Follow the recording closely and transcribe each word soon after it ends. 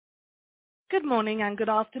Good morning and good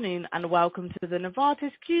afternoon, and welcome to the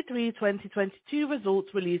Novartis Q3 2022 results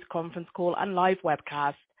release conference call and live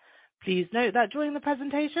webcast. Please note that during the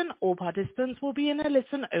presentation, all participants will be in a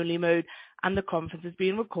listen-only mode, and the conference is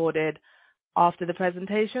being recorded. After the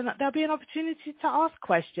presentation, there'll be an opportunity to ask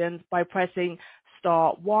questions by pressing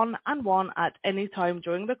star one and one at any time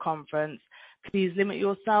during the conference. Please limit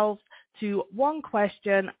yourselves to one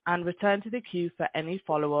question and return to the queue for any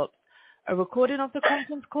follow-ups. A recording of the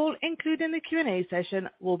conference call, including the Q&A session,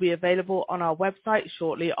 will be available on our website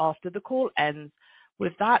shortly after the call ends.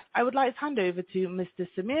 With that, I would like to hand over to Mr.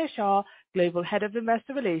 Samir Shah, Global Head of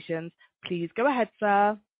Investor Relations. Please go ahead,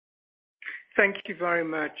 sir. Thank you very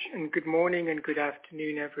much, and good morning and good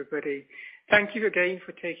afternoon, everybody. Thank you again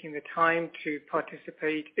for taking the time to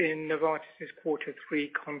participate in Novartis' Quarter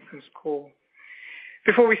 3 conference call.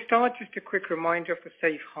 Before we start, just a quick reminder of the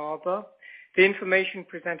safe harbor. The information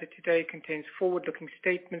presented today contains forward-looking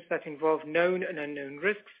statements that involve known and unknown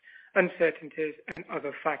risks, uncertainties, and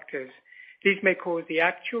other factors. These may cause the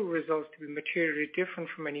actual results to be materially different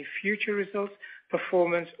from any future results,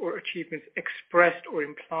 performance, or achievements expressed or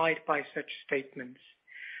implied by such statements.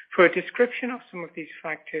 For a description of some of these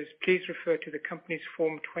factors, please refer to the company's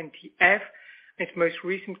Form 20-F, its most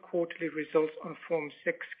recent quarterly results on Form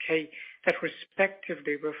 6-K that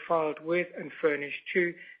respectively were filed with and furnished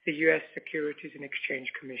to the U.S. Securities and Exchange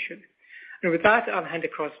Commission. And with that, I'll hand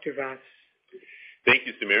across to Vas. Thank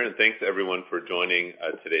you, Samir, and thanks everyone for joining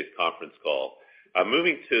today's conference call.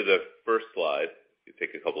 Moving to the first slide, you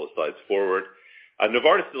take a couple of slides forward.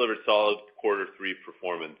 Novartis delivered solid quarter 3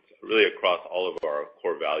 performance really across all of our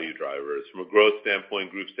core value drivers. From a growth standpoint,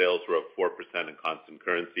 group sales were up 4% in constant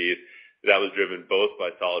currencies. That was driven both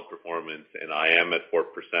by solid performance in IM at 4%,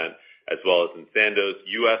 as well as in Sandoz.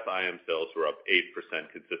 U.S. IM sales were up 8%,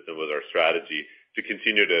 consistent with our strategy to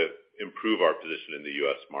continue to improve our position in the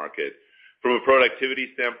U.S. market. From a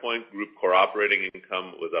productivity standpoint, group core operating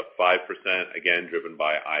income was up 5%, again driven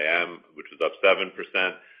by IM, which was up 7%.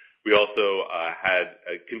 We also had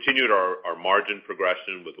continued our margin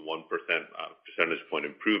progression with a 1% percentage point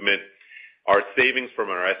improvement. Our savings from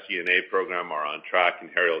our SG&A program are on track, and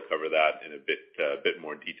Harry will cover that in a bit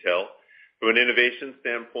more detail. From an innovation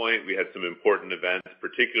standpoint, we had some important events,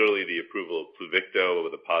 particularly the approval of Pluvicto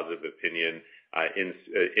with a positive opinion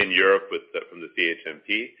in Europe from the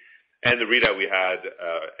CHMP, and the readout we had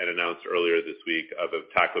and announced earlier this week of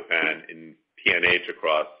iptacopan in PNH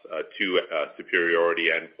across 2 superiority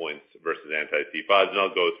endpoints versus anti-C5s, and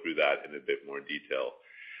I'll go through that in a bit more detail.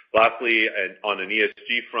 Lastly, on an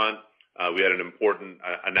ESG front, we had an important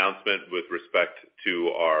announcement with respect to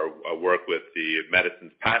our work with the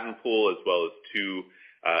medicines patent pool, as well as 2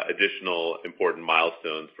 additional important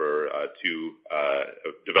milestones for 2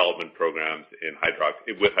 development programs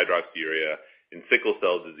with hydroxyurea in sickle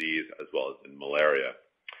cell disease, as well as in malaria.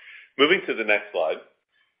 Moving to the next slide.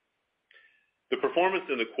 The performance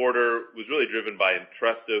in the quarter was really driven by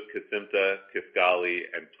Entresto, Kesimpta, Kisqali,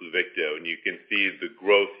 and Pluvicto, and you can see the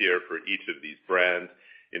growth here for each of these brands.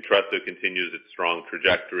 Entresto continues its strong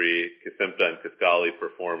trajectory, Kesimpta and Kisqali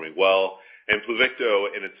performing well, and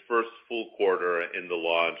Pluvicto in its first full quarter in the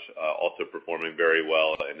launch also performing very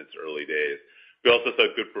well in its early days. We also saw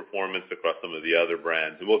good performance across some of the other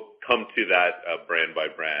brands, and we'll come to that brand by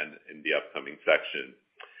brand in the upcoming section.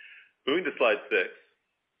 Moving to slide 6.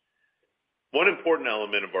 One important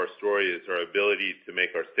element of our story is our ability to make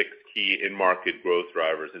our 6 key in-market growth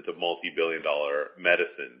drivers into multi-billion-dollar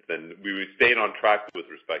medicines. And we stayed on track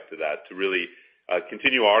with respect to that to really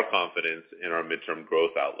continue our confidence in our midterm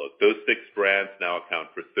growth outlook. Those 6 brands now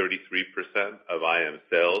account for 33% of IM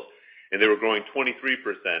sales, and they were growing 23%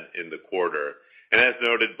 in the quarter. And as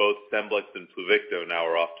noted, both Scemblix and Pluvicto now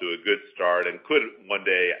are off to a good start and could one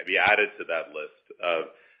day be added to that list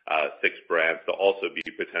of 6 brands to also be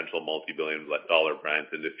potential multi-billion-dollar brands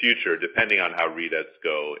in the future, depending on how readouts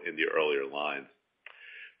go in the earlier lines.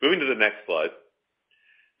 Moving to the next slide.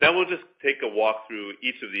 Now we'll just take a walk through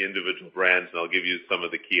each of the individual brands, and I'll give you some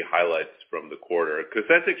of the key highlights from the quarter.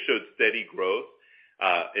 Cosentyx showed steady growth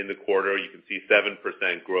in the quarter. You can see 7%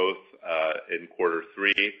 growth in quarter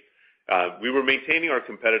 3. We were maintaining our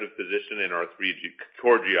competitive position in our 3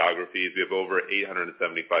 core geographies. We have over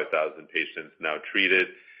 875,000 patients now treated.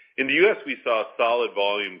 In the U.S., we saw solid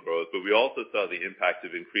volume growth, but we also saw the impact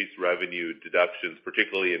of increased revenue deductions,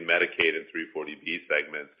 particularly in Medicaid and 340B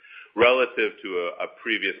segments, relative to a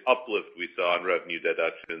previous uplift we saw in revenue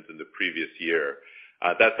deductions in the previous year.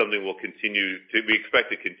 That's something we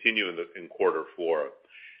expect to continue in quarter 4.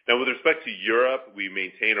 Now, with respect to Europe, we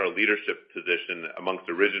maintain our leadership position amongst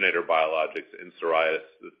originator biologics in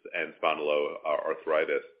psoriasis and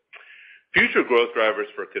spondyloarthritis. Future growth drivers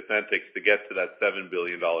for Cosentyx to get to that $7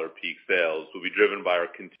 billion peak sales will be driven by our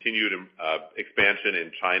continued expansion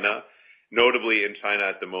in China. Notably, in China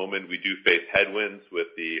at the moment, we do face headwinds with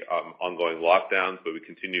the ongoing lockdowns, but we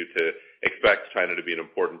continue to expect China to be an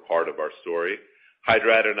important part of our story.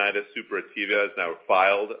 Hidradenitis suppurativa is now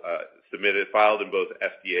filed in both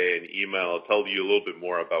FDA and EMA. I'll tell you a little bit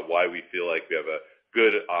more about why we feel like we have a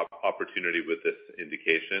good opportunity with this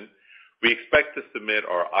indication. We expect to submit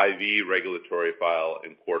our IV regulatory file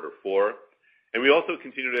in Q4, and we also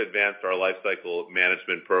continue to advance our lifecycle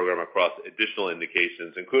management program across additional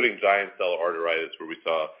indications, including giant cell arteritis, where we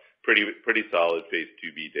saw pretty solid phase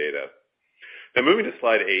 2b data. Now moving to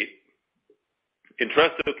slide 8,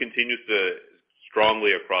 Entresto continues to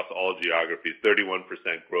strongly across all geographies, 31%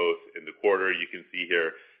 growth in the quarter. You can see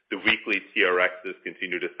here the weekly TRXs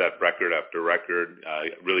continue to set record after record,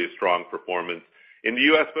 really a strong performance in the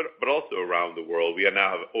U.S., but also around the world. We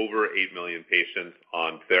now have over 8 million patients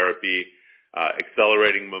on therapy,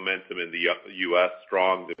 accelerating momentum in the U.S.,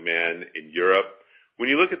 strong demand in Europe. When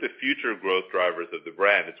you look at the future growth drivers of the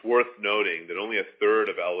brand, it's worth noting that only a third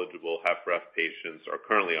of eligible HFrEF patients are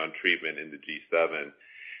currently on treatment in the G7.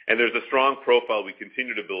 And there's a strong profile we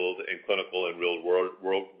continue to build in clinical and real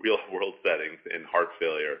world settings in heart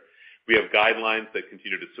failure. We have guidelines that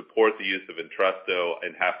continue to support the use of Entresto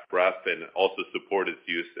and HFrEF and also support its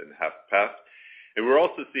use in HFpEF. And we're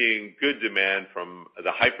also seeing good demand from the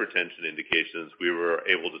hypertension indications we were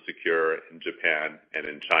able to secure in Japan and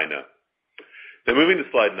in China. Now moving to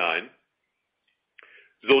slide 9.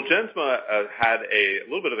 Zolgensma had a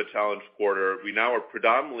little bit of a challenge quarter. We now are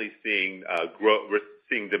predominantly seeing we're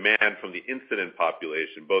seeing demand from the incident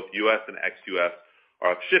population. Both U.S. and ex-U.S.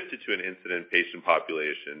 are shifted to an incident patient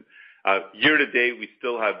population. Year to date, we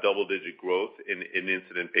still have double-digit growth in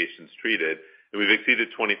incident patients treated, and we've exceeded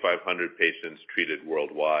 2,500 patients treated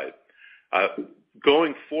worldwide.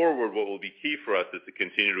 Going forward, what will be key for us is to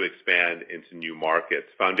continue to expand into new markets.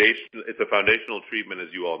 It's a foundational treatment, as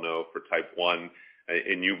you all know, for type 1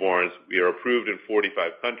 in newborns. We are approved in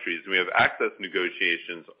 45 countries, and we have access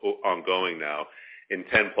negotiations ongoing now in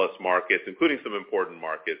 10+ markets, including some important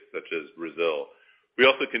markets such as Brazil. We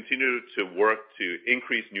also continue to work to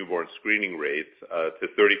increase newborn screening rates to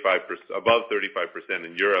 35%, above 35%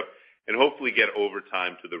 in Europe, and hopefully get over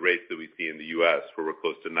time to the rates that we see in the U.S., where we're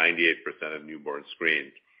close to 98% of newborn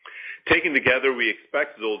screened. Taken together, we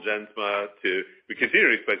continue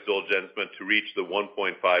to expect Zolgensma to reach the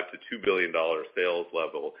 $1.5 to $2 billion sales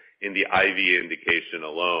level in the IV indication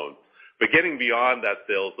alone. But getting beyond that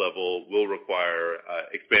sales level will require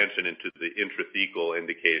expansion into the intrathecal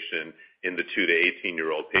indication in the 2 to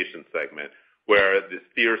 18-year-old patient segment, where the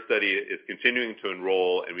STEER study is continuing to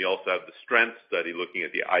enroll, and we also have the STRENGTH study looking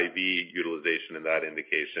at the IV utilization in that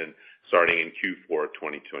indication starting in Q4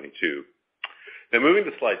 2022. Now moving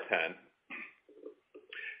to slide 10.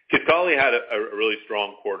 Kisqali had a really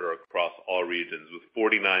strong quarter across all regions with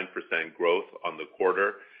 49% growth on the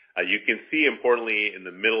quarter. You can see, importantly, in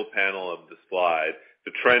the middle panel of the slide,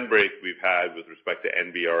 the trend break we've had with respect to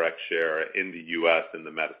NBRX share in the U.S. in the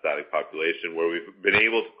metastatic population, where we've been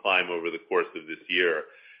able to climb over the course of this year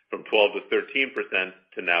from 12 to 13%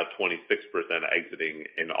 to now 26% exiting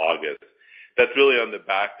in August. That's really on the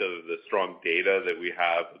back of the strong data that we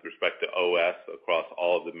have with respect to OS across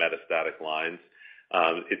all of the metastatic lines.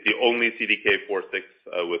 It's the only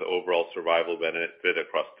CDK4/6 with overall survival benefit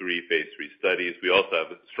across 3 phase 3 studies. We also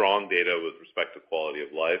have strong data with respect to quality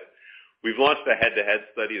of life. We've launched a head-to-head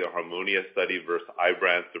study, the Harmonia study versus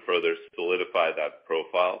Ibrance, to further solidify that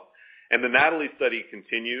profile. And the NATALEE study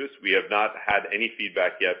continues. We have not had any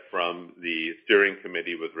feedback yet from the steering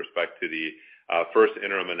committee with respect to the first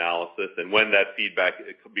interim analysis. And when that feedback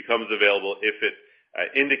becomes available, if it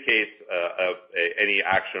indicates any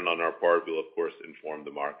action on our part, we'll, of course, inform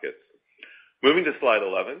the markets. Moving to slide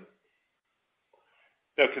 11.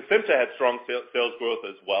 Now, Cosentyx had strong sales growth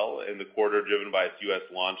as well in the quarter, driven by its U.S.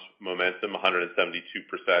 launch momentum,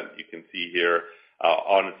 172%. You can see here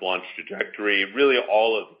on its launch trajectory. Really,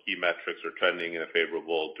 all of the key metrics are trending in a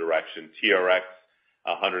favorable direction. TRX,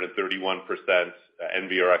 131%,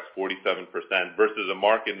 NBRX, 47%, versus a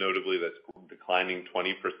market notably that's declining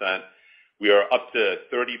 20%. We are up to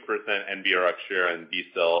 30% NBRX share in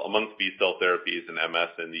B-cell, amongst B-cell therapies and MS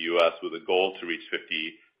in the U.S. with a goal to reach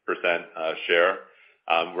 50% share.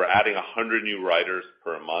 We're adding 100 new writers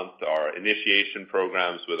per month. Our initiation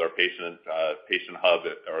programs with our patient hub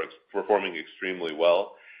are performing extremely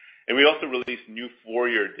well. And we also released new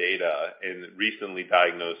 4-year data in recently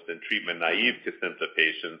diagnosed and treatment-naive Cosentyx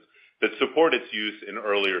patients that support its use in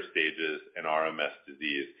earlier stages in RMS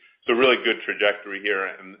disease. So really good trajectory here,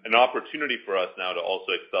 and an opportunity for us now to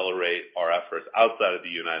also accelerate our efforts outside of the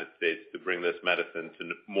United States to bring this medicine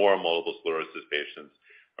to more multiple sclerosis patients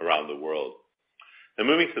around the world. Now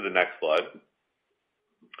moving to the next slide.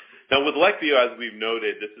 Now with Leqvio, as we've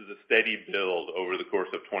noted, this is a steady build over the course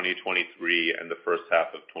of 2023 and the first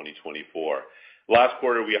half of 2024. Last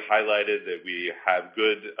quarter, we highlighted that we have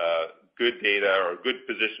good data or good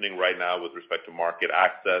positioning right now with respect to market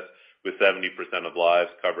access, with 70% of lives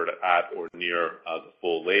covered at or near the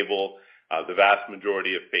full label. The vast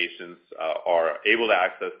majority of patients are able to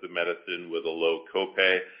access the medicine with a low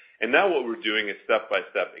copay. And now what we're doing is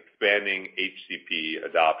step-by-step expanding HCP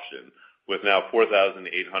adoption, with now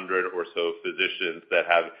 4,800 or so physicians that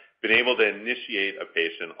have been able to initiate a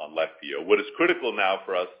patient on Leqvio. What is critical now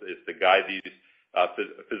for us is to guide these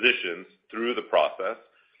physicians through the process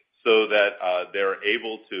so that they're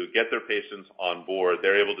able to get their patients on board,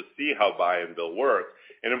 they're able to see how buy and bill works,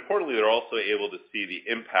 and importantly, they're also able to see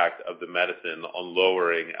the impact of the medicine on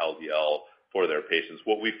lowering LDL for their patients.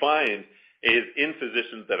 What we find is in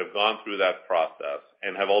physicians that have gone through that process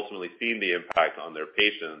and have ultimately seen the impact on their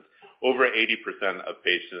patients, over 80% of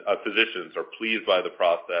physicians are pleased by the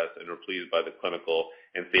process and are pleased by the clinical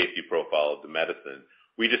and safety profile of the medicine.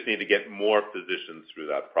 We just need to get more physicians through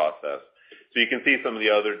that process. So you can see some of the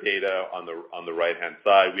other data on the right-hand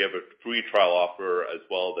side. We have a free trial offer as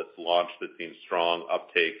well that's launched that's seen strong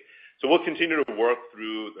uptake. So we'll continue to work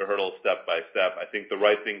through the hurdles step by step. I think the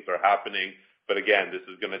right things are happening, but again, this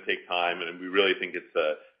is going to take time, and we really think it's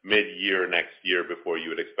a mid-year next year before you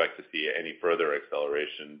would expect to see any further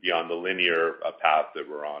acceleration beyond the linear path that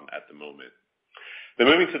we're on at the moment. Then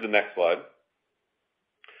moving to the next slide.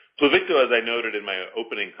 Pluvicto, as I noted in my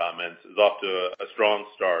opening comments, is off to a strong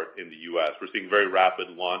start in the U.S. We're seeing very rapid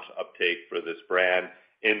launch uptake for this brand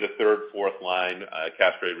in the third, fourth line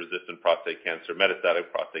castrate-resistant prostate cancer,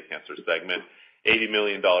 metastatic prostate cancer segment. $80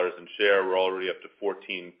 million in share. We're already up to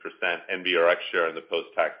 14% NBRX share in the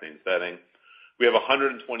post-taxane setting. We have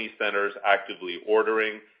 120 centers actively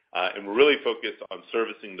ordering, and we're really focused on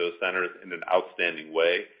servicing those centers in an outstanding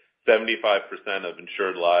way. 75% of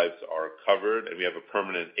insured lives are covered, and we have a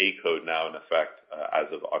permanent A code now in effect as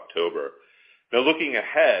of October. Now, looking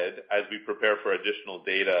ahead, as we prepare for additional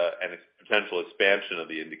data and potential expansion of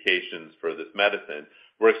the indications for this medicine,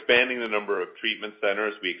 we're expanding the number of treatment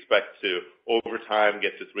centers. We expect to, over time,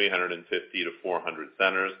 get to 350 to 400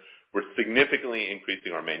 centers. We're significantly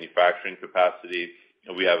increasing our manufacturing capacity,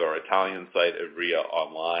 and we have our Italian site, Ivrea,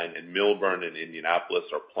 online, and Millburn and Indianapolis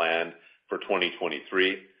are planned for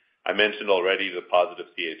 2023. I mentioned already the positive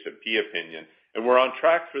CHMP opinion, and we're on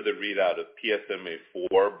track for the readout of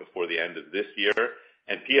PSMA-4 before the end of this year,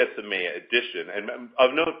 and PSMA addition. And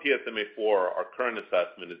of note, PSMA-4, our current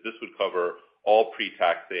assessment is this would cover all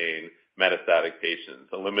pre-taxane metastatic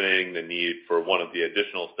patients, eliminating the need for one of the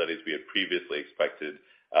additional studies we had previously expected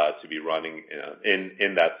to be running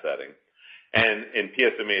in that setting. And in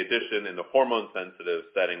PSMA addition, in the hormone-sensitive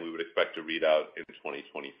setting, we would expect to read out in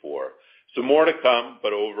 2024. So more to come,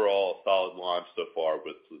 but overall, a solid launch so far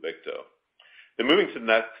with Pluvicto. Then moving to the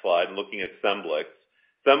next slide and looking at Scemblix.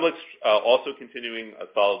 Scemblix also continuing a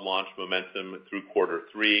solid launch momentum through quarter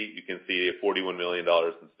three. You can see $41 million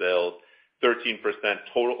in sales, 13%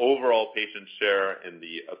 total overall patient share in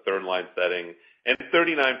the third-line setting, and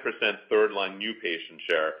 39% third-line new patient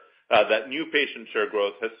share. That new patient share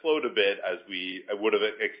growth has slowed a bit as we would have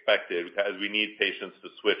expected, as we need patients to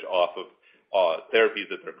switch off of therapies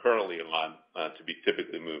that they're currently on to be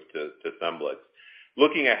typically moved to Scemblix.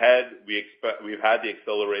 Looking ahead, we've had the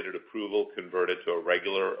accelerated approval converted to a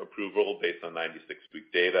regular approval based on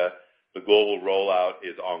 96-week data. The global rollout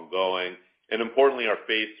is ongoing, and importantly, our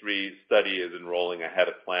phase 3 study is enrolling ahead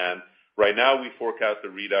of plan. Right now, we forecast a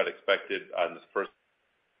readout expected on the first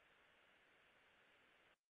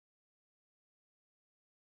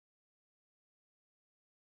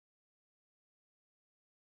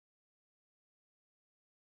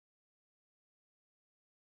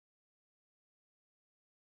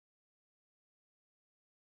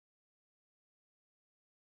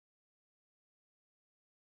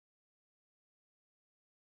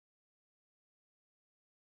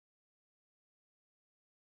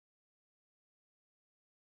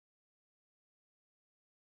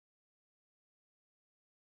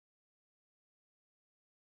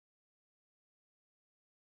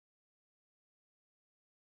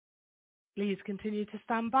Please continue to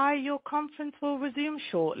stand by. Your conference will resume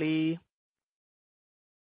shortly.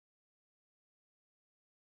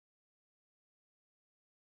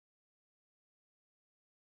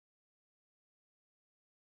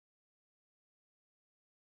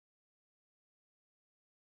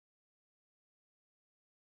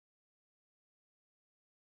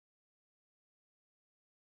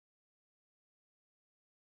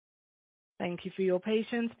 Thank you for your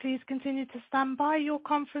patience. Please continue to stand by. Your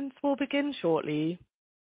conference will begin shortly.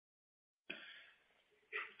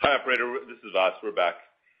 Hi, operator. This is Vas. We're back.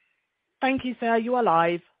 Thank you, sir. You are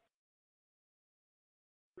live.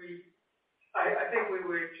 I think we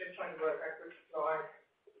were just trying to work out which slide.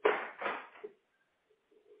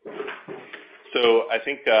 So I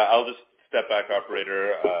think I'll just step back,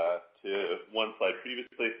 operator, to one slide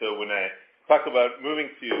previously. So when I talk about moving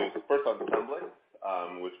to first on Semblix,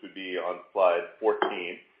 which would be on slide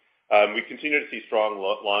 14, we continue to see strong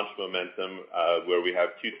launch momentum where we have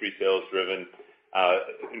Q3 sales driven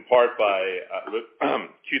in part by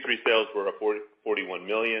Q3 sales were a 41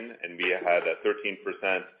 million, and we had a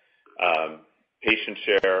 13% patient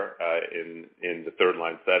share in the third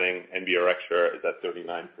line setting. NBRX share is at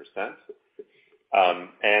 39%.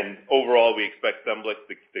 And overall, we expect Semblix,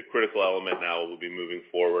 the critical element now will be moving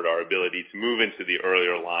forward, our ability to move into the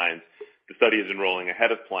earlier lines. The study is enrolling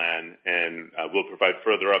ahead of plan, and we'll provide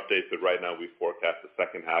further updates, but right now we forecast the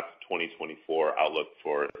second half of 2024 outlook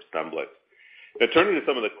for Semblix. Now, turning to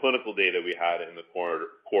some of the clinical data we had in the quarter,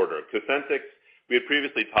 Cosentyx, we had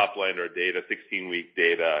previously top-lined our data, 16-week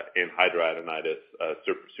data in hidradenitis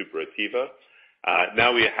suppurativa.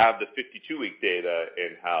 Now we have the 52-week data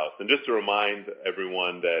in-house. And just to remind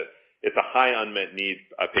everyone that it's a high unmet need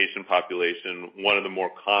patient population, one of the more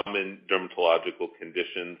common dermatological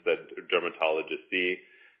conditions that dermatologists see.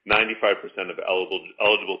 95% of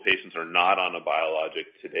eligible patients are not on a biologic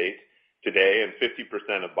today, and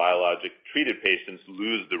 50% of biologic-treated patients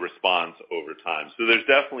lose the response over time. So there's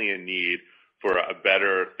definitely a need for a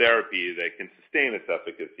better therapy that can sustain its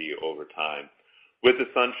efficacy over time. With the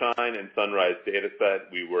Sunshine and Sunrise data set,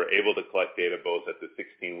 we were able to collect data both at the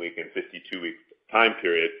 16-week and 52-week time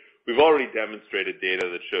period. We've already demonstrated data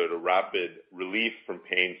that showed a rapid relief from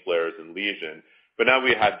pain, flares, and lesion, but now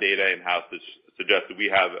we have data in-house that suggests that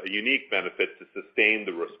we have a unique benefit to sustain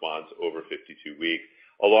the response over 52 weeks,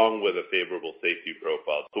 along with a favorable safety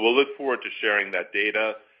profile. So we'll look forward to sharing that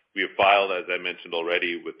data. We have filed, as I mentioned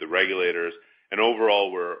already, with the regulators, and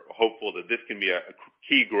overall we're hopeful that this can be a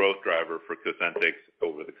key growth driver for Cosentyx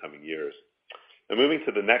over the coming years. Now moving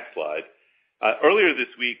to the next slide. Earlier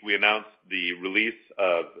this week, we announced the release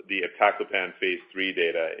of the iptacopan phase 3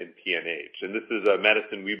 data in PNH, and this is a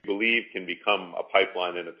medicine we believe can become a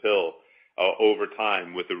pipeline in a pill over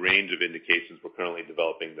time with a range of indications we're currently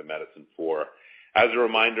developing the medicine for. As a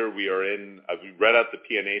reminder, we read out the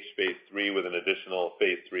PNH phase 3 with an additional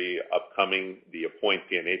phase 3 upcoming, the APPOINT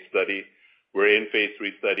PNH study. We're in phase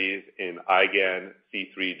 3 studies in IgAN,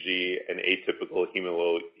 C3G, and atypical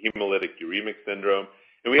hemolytic uremic syndrome,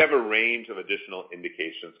 and we have a range of additional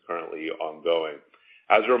indications currently ongoing.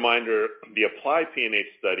 As a reminder, the APPLY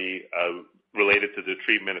PNH study related to the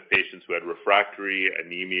treatment of patients who had refractory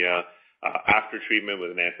anemia after treatment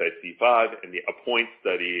with an anti-C5, and the APPOINT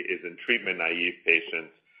study is in treatment-naive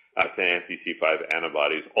patients to anti-C5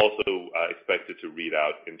 antibodies, also expected to read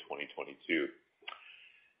out in 2022.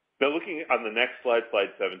 Now looking on the next slide,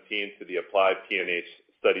 slide 17, to the APPLY PNH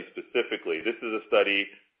study specifically, this is a study,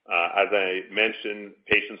 as I mentioned,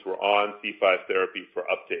 patients were on C5 therapy for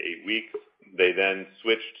up to 8 weeks. They then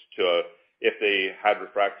switched to if they had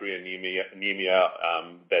refractory anemia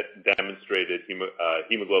that demonstrated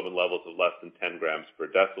hemoglobin levels of less than 10 grams per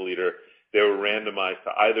deciliter, they were randomized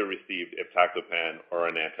to either receive iptacopan or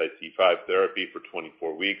an anti-C5 therapy for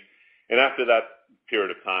 24 weeks. And after that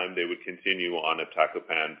period of time, they would continue on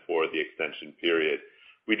iptacopan for the extension period.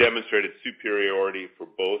 We demonstrated superiority for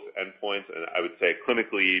both endpoints, and I would say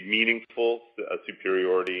clinically meaningful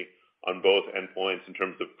superiority on both endpoints in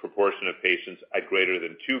terms of proportion of patients at greater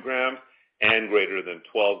than 2 grams and greater than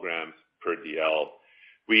 12 grams per DL.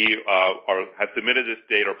 We have submitted this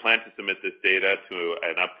data, or plan to submit this data to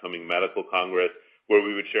an upcoming medical congress where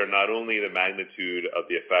we would share not only the magnitude of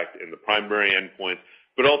the effect in the primary endpoints,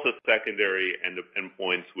 but also secondary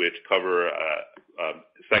endpoints which cover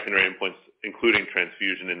secondary endpoints including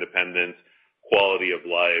transfusion independence, quality of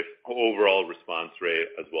life, overall response rate,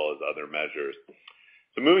 as well as other measures.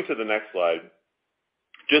 So moving to the next slide,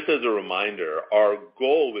 just as a reminder, our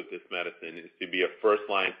goal with this medicine is to be a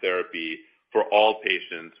first-line therapy for all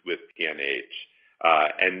patients with PNH.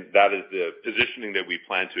 And that is the positioning that we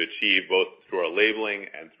plan to achieve both through our labeling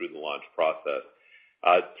and through the launch process.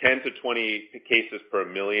 10 to 20 cases per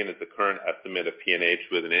million is the current estimate of PNH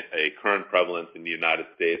with a current prevalence in the United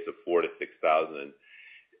States of 4,000 to 6,000.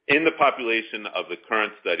 In the population of the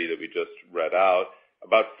current study that we just read out,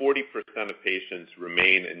 about 40% of patients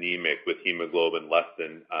remain anemic with hemoglobin less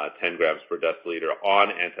than 10 grams per deciliter on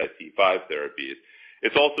anti-C5 therapies.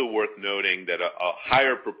 It's also worth noting that a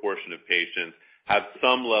higher proportion of patients have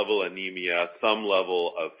some level of anemia, some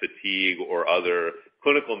level of fatigue, or other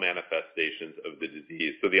clinical manifestations of the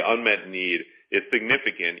disease. So the unmet need is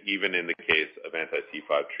significant even in the case of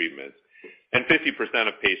anti-C5 treatments. And 50%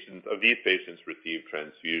 of these patients receive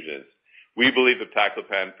transfusions. We believe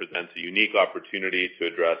iptacopan presents a unique opportunity to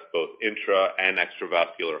address both intra and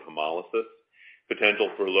extravascular hemolysis, potential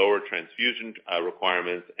for lower transfusion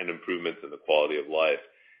requirements, and improvements in the quality of life.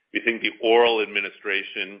 We think the oral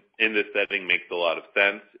administration in this setting makes a lot of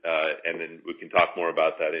sense, and then we can talk more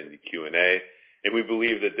about that in the Q&A. And we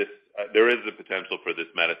believe that there is the potential for this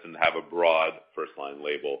medicine to have a broad first-line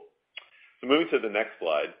label. So moving to the next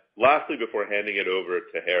slide. Lastly, before handing it over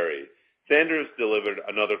to Harry, Sandoz delivered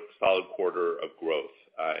another solid quarter of growth.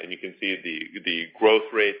 And you can see the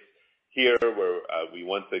growth rates here where we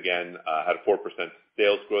once again had 4%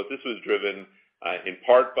 sales growth. This was driven in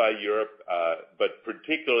part by Europe, but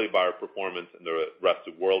particularly by our performance in the rest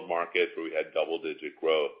of world markets where we had double-digit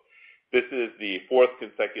growth. This is the fourth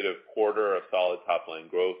consecutive quarter of solid top-line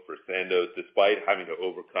growth for Sandoz, despite having to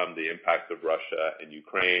overcome the impacts of Russia and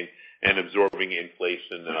Ukraine and absorbing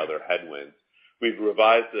inflation and other headwinds. We've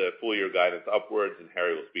revised the full-year guidance upwards, and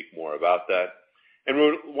Harry will speak more about that. And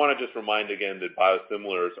we want to just remind again that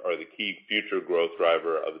biosimilars are the key future growth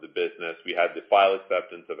driver of the business. We had the file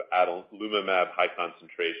acceptance of adalimumab high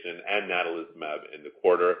concentration and natalizumab in the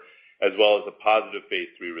quarter, as well as a positive phase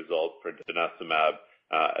 3 result for denosumab,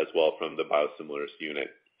 as well from the biosimilars unit.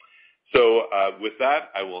 So with that,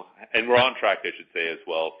 and we're on track, I should say, as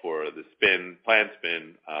well for the planned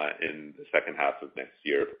spin in the second half of next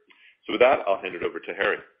year. So with that, I'll hand it over to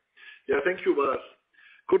Harry. Yeah, thank you, Vas.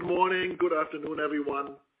 Good morning, good afternoon,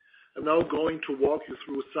 everyone. I'm now going to walk you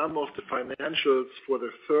through some of the financials for the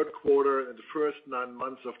third quarter and the first 9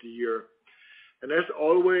 months of the year. And as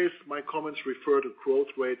always, my comments refer to growth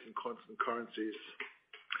rates and constant currencies.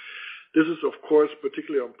 This is, of course,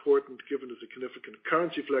 particularly important given the significant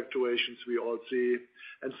currency fluctuations we all see,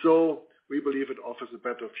 and so we believe it offers a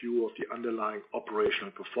better view of the underlying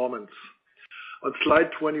operational performance. On slide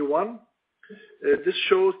 21, this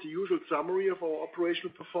shows the usual summary of our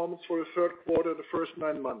operational performance for the third quarter and the first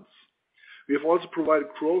 9 months. We have also provided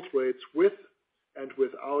growth rates with and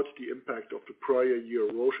without the impact of the prior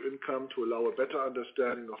year Roche income to allow a better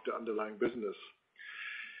understanding of the underlying business.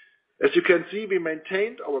 As you can see, we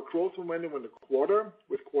maintained our growth momentum in the quarter,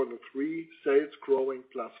 with quarter 3 sales growing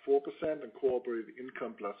plus 4% and core operating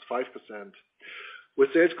income plus 5%,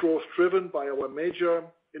 with sales growth driven by our major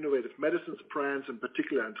innovative medicines brands, in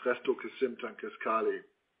particular Entresto, Kesimpta, and Kisqali.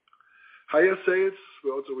 Higher sales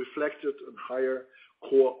were also reflected in higher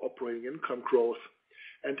core operating income growth,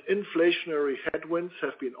 and inflationary headwinds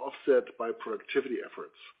have been offset by productivity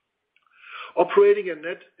efforts. Operating and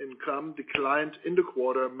net income declined in the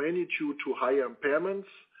quarter, mainly due to higher impairments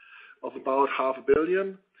of about $500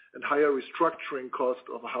 million and higher restructuring cost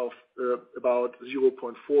of about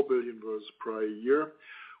 $0.4 billion versus prior year,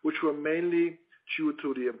 which were mainly due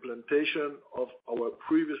to the implementation of our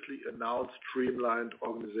previously announced streamlined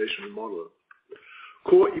organizational model.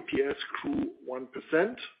 Core EPS grew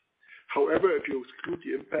 1%. However, if you exclude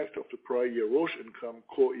the impact of the prior year Roche income,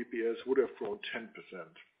 core EPS would have grown 10%.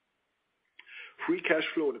 Free cash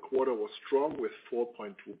flow in the quarter was strong with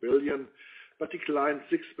 $4.2 billion, but declined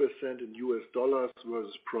 6% in US dollars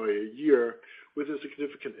versus prior year, with a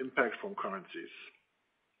significant impact from currencies.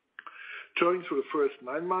 Turning to the first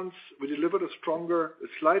 9 months, we delivered a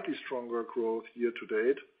slightly stronger growth year to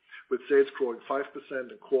date, with sales growing 5%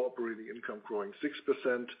 and core operating income growing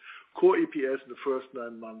 6%. Core EPS in the first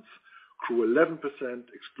 9 months grew 11%,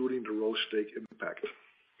 excluding the Roche stake impact.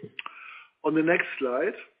 On the next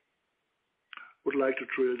slide, would like to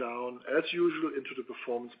drill down, as usual, into the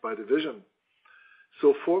performance by division.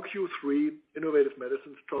 So for Q3, Innovative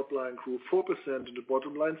Medicines top line grew 4% and the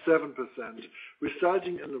bottom line 7%,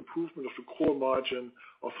 resulting in an improvement of the core margin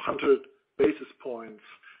of 100 basis points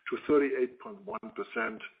to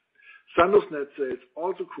 38.1%. Sandoz net sales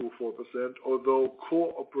also grew 4%, although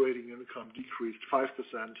core operating income decreased 5%,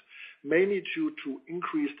 mainly due to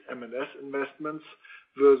increased M&S investments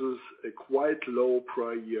versus a quite low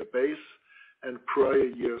prior year base and prior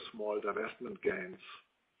year small divestment gains.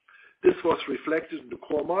 This was reflected in the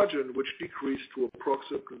core margin, which decreased to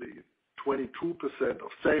approximately 22%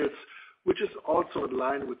 of sales, which is also in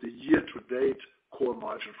line with the year-to-date core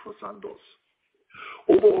margin for Sandoz.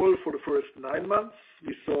 Overall, for the first 9 months,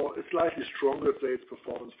 we saw a slightly stronger sales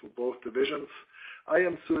performance for both divisions.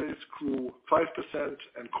 IM sales grew 5%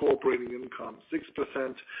 and core operating income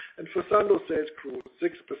 6%, and for Sandoz sales grew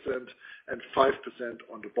 6% and 5%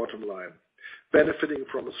 on the bottom line, benefiting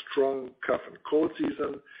from a strong cough and cold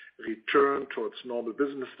season, return towards normal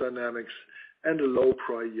business dynamics, and a low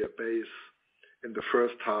prior year base in the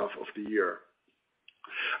first half of the year.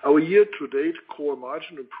 Our year-to-date core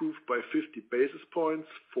margin improved by 50 basis points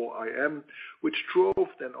for IM, which drove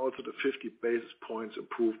then also the 50 basis points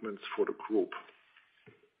improvements for the group.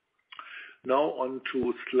 Now on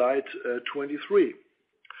to slide 23.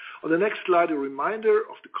 On the next slide, a reminder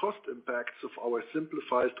of the cost impacts of our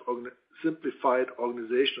simplified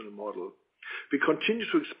organizational model. We continue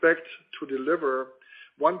to expect to deliver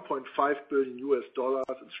 $1.5 billion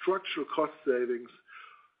in structural cost savings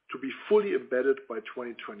to be fully embedded by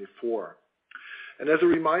 2024. And as a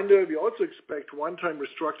reminder, we also expect one-time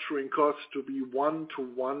restructuring costs to be 1 to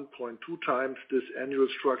 1.2 times this annual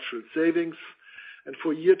structural savings. And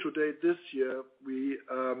for year-to-date this year, we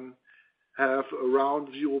have around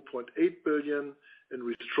 $0.8 billion in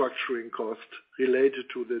restructuring costs related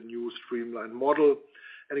to the new streamlined model,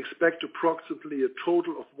 and expect approximately a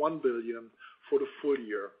total of $1 billion for the full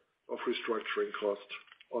year of restructuring costs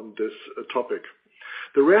on this topic.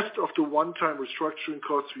 The rest of the one-time restructuring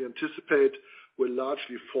costs we anticipate will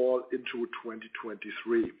largely fall into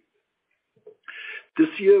 2023. This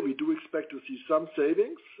year, we do expect to see some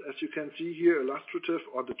savings, as you can see here illustrative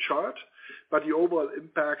on the chart, but the overall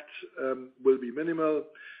impact will be minimal,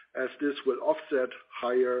 as this will offset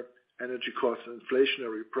higher energy costs and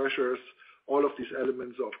inflationary pressures. All of these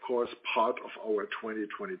elements are, of course, part of our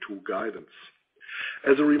 2022 guidance.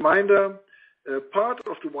 As a reminder, part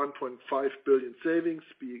of the 1.5 billion savings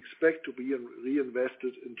we expect to be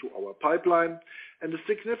reinvested into our pipeline, and a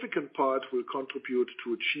significant part will contribute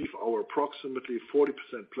to achieve our approximately 40%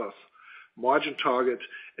 plus margin target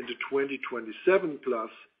in the 2027 plus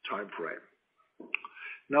timeframe.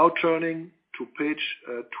 Now turning to page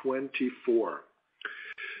 24.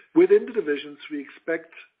 Within the divisions, we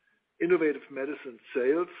expect Innovative Medicine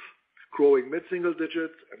sales growing mid-single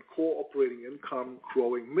digits and core operating income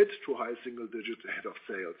growing mid to high single digits ahead of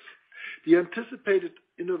sales. The anticipated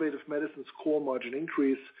Innovative Medicine's core margin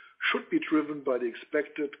increase should be driven by the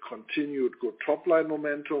expected continued good top-line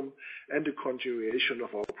momentum and the continuation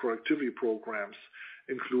of our productivity programs,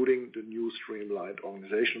 including the new streamlined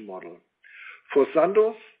organization model. For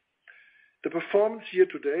Sandoz, the performance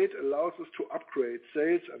year-to-date allows us to upgrade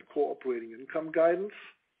sales and core operating income guidance,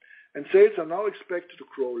 and sales are now expected to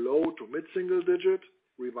grow low to mid-single digit,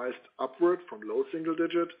 revised upward from low single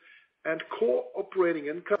digit, and core operating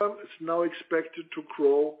income is now expected to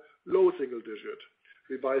grow low single digit,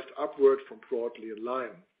 revised upward from broadly in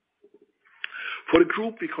line. For the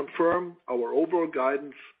group, we confirm our overall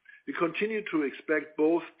guidance. We continue to expect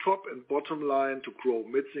both top and bottom line to grow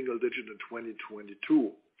mid-single digit in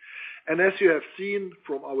 2022. And as you have seen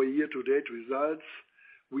from our year-to-date results,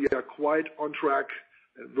 we are quite on track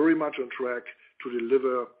and very much on track to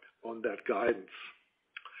deliver on that guidance.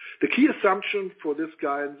 The key assumption for this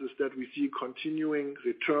guidance is that we see continuing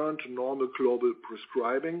return to normal global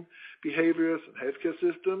prescribing behaviors and healthcare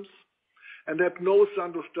systems, and that no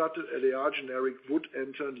Sandostatin LAR generic would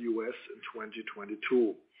enter the US in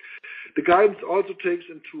 2022. The guidance also takes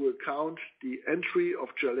into account the entry of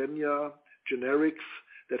Gilenya generics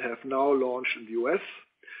that have now launched in the US.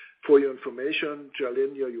 For your information,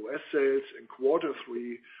 Gilenya US sales in quarter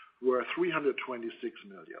 3 were $326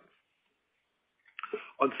 million.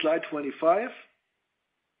 On slide 25,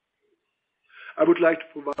 I would like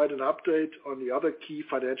to provide an update on the other key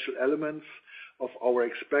financial elements of our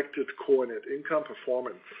expected core net income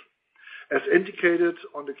performance. As indicated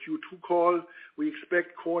on the Q2 call, we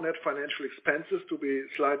expect core net financial expenses to be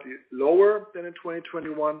slightly lower than in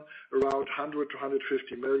 2021, around 100 to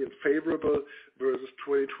 150 million favorable versus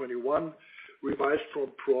 2021, revised from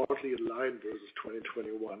broadly in line versus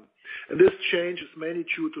 2021. And this change is mainly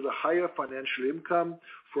due to the higher financial income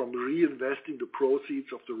from reinvesting the proceeds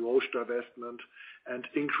of the Roche divestment and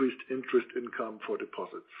increased interest income for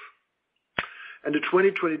deposits. And the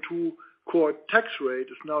 2022 core tax rate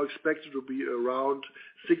is now expected to be around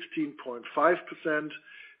 16.5%,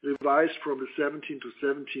 revised from the 17 to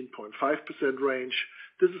 17.5% range.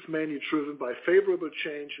 This is mainly driven by favorable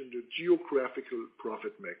change in the geographical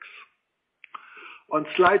profit mix. On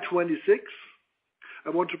slide 26, I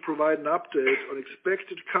want to provide an update on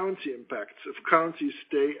expected currency impacts if currencies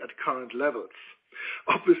stay at current levels.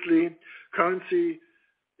 Obviously, currency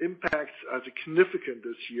impacts are significant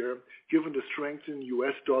this year, given the strengthening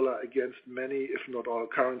US dollar against many, if not all,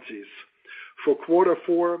 currencies. For quarter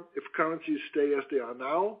 4, if currencies stay as they are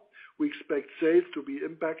now, we expect sales to be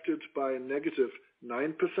impacted by negative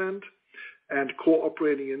 9% and core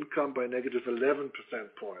operating income by negative 11%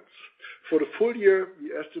 points. For the full year,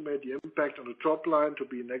 we estimate the impact on the top line to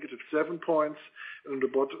be negative 7 points and on the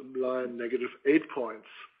bottom line negative 8 points.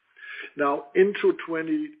 Now into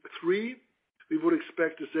 23, we would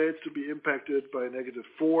expect the sales to be impacted by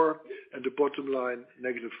 -4% and the bottom line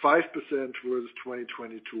 -5% versus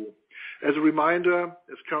 2022. As a reminder,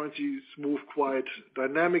 as currencies move quite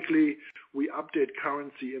dynamically, we update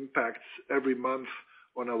currency impacts every month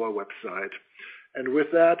on our website. And with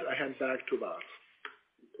that, I hand back to Lars.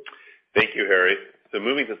 Thank you, Harry. So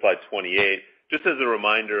moving to slide 28, just as a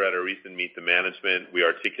reminder, at our recent Meet the Management, we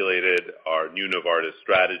articulated our new Novartis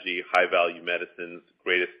strategy: high-value medicines,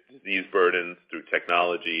 greatest disease burdens through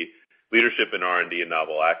technology, leadership in R&D and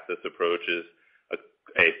novel access approaches,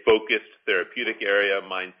 a focused therapeutic area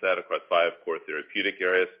mindset across 5 core therapeutic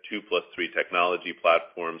areas, 2+3 technology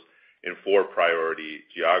platforms in 4 priority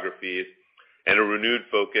geographies, and a renewed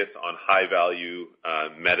focus on high-value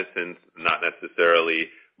medicines, not necessarily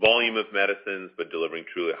volume of medicines, but delivering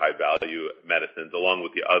truly high-value medicines, along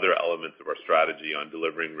with the other elements of our strategy on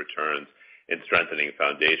delivering returns and strengthening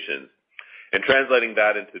foundations. And translating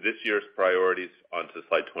that into this year's priorities onto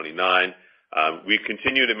slide 29, we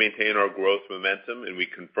continue to maintain our growth momentum, and we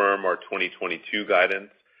confirm our 2022 guidance.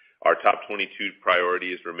 Our top 22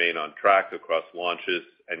 priorities remain on track across launches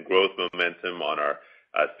and growth momentum on our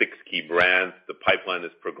 6 key brands. The pipeline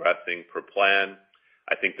is progressing per plan.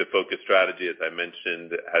 I think the focus strategy, as I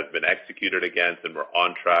mentioned, has been executed against, and we're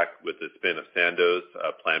on track with the spin of Sandoz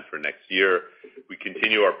planned for next year. We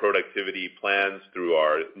continue our productivity plans through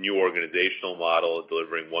our new organizational model,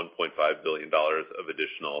 delivering $1.5 billion of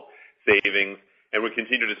additional savings, and we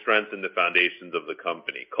continue to strengthen the foundations of the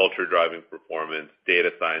company: culture driving performance,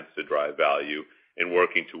 data science to drive value, and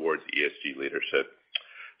working towards ESG leadership.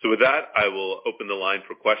 So with that, I will open the line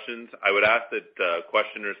for questions. I would ask that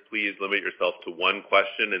questioners please limit yourself to 1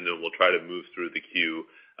 question, and then we'll try to move through the queue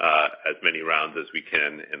as many rounds as we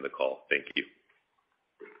can in the call. Thank you.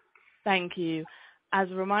 Thank you. As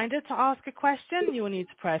a reminder, to ask a question, you will need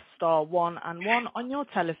to press star 1 and 1 on your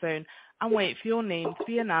telephone and wait for your name to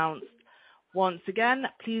be announced. Once again,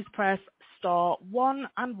 please press star 1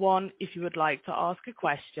 and 1 if you would like to ask a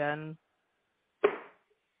question.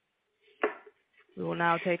 We will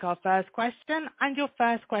now take our first question, and your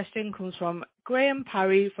first question comes from Graham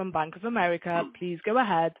Parry from Bank of America. Please go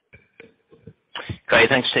ahead. Great,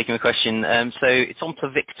 thanks for taking the question. So it's on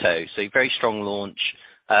Pluvicto, so very strong launch.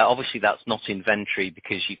 Obviously that's not inventory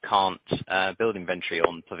because you can't build inventory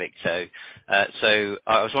on Pluvicto. So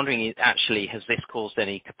I was wondering, actually, has this caused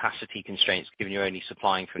any capacity constraints given you're only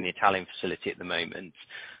supplying from the Italian facility at the moment?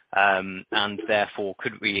 And therefore,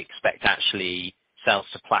 could we expect actually sales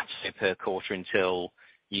to plateau per quarter until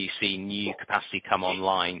you see new capacity come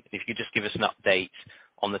online? If you could just give us an update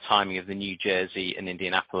on the timing of the New Jersey and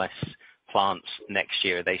Indianapolis plants next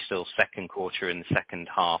year. Are they still second quarter in the second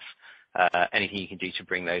half? Anything you can do to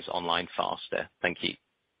bring those online faster? Thank you.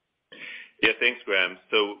 Yeah, thanks, Graham.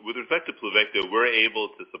 So with respect to Pluvicto, we're able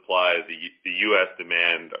to supply the U.S.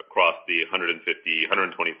 demand across the 150,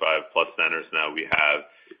 125 plus centers now we have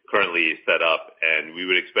currently set up, and we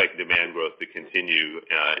would expect demand growth to continue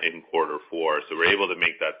in quarter 4. So we're able to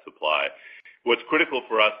make that supply. What's critical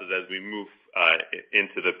for us is as we move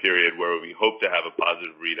into the period where we hope to have a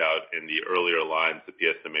positive readout in the earlier lines, the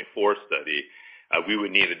PSMA4 study, we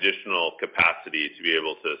would need additional capacity to be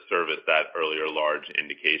able to service that earlier large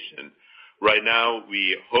indication. Right now,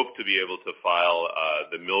 we hope to be able to file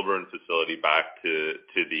the Millburn facility back to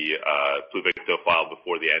the Pluvicto file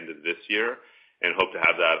before the end of this year, and hope to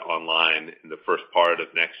have that online in the first part of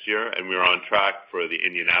next year. And we're on track for the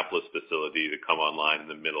Indianapolis facility to come online in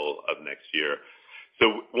the middle of next year.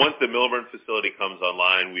 So once the Millburn facility comes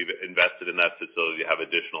online, we've invested in that facility to have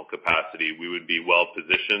additional capacity. We would be well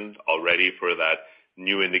positioned already for that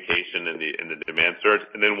new indication in the demand surge.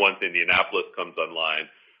 And then once Indianapolis comes online,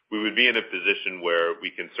 we would be in a position where we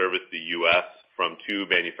can service the U.S. from 2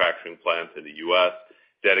 manufacturing plants in the U.S.,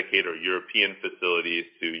 dedicate our European facilities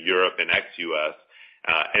to Europe and ex-U.S.,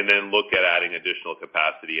 and then look at adding additional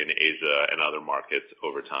capacity in Asia and other markets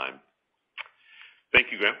over time.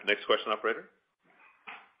 Thank you, Graham. Next question, operator.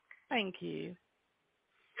 Thank you.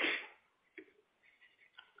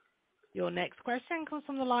 Your next question comes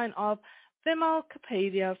from the line of Vimal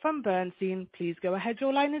Kapadia from Bernstein. Please go ahead.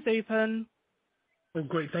 Your line is open. Oh,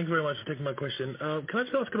 great. Thank you very much for taking my question. Can I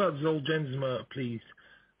just ask about Zolgensma, please?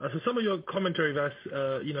 So some of your commentary, Vas,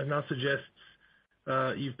 now suggests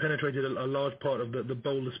you've penetrated a large part of the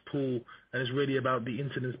bolus pool, and it's really about the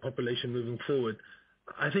incidence population moving forward.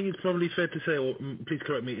 I think it's probably fair to say, or please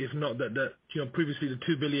correct me if not, that previously the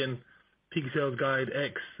 2 billion peak sales guide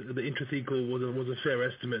X, the intrathecal was a fair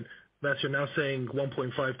estimate. Vas, you're now saying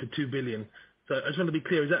 1.5 to 2 billion. So I just want to be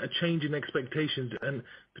clear, is that a change in expectations? And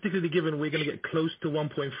particularly given we're going to get close to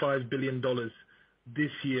 $1.5 billion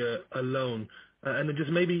this year alone, And then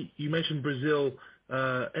just maybe you mentioned Brazil.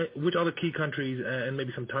 Which other key countries and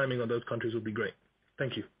maybe some timing on those countries would be great.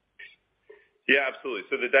 Thank you. Yeah, absolutely.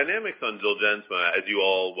 So the dynamics on Zolgensma, as you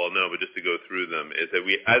all well know, but just to go through them, is that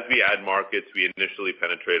as we add markets, we initially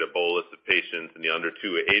penetrate a bolus of patients in the under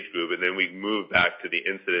 2 age group, and then we move back to the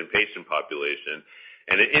incident patient population.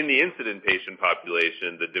 And in the incident patient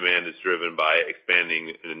population, the demand is driven by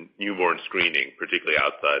expanding in newborn screening, particularly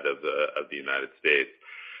outside of the United States.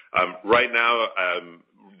 Right now,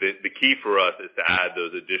 the key for us is to add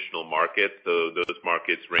those additional markets. So those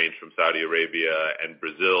markets range from Saudi Arabia and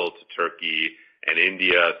Brazil to Turkey and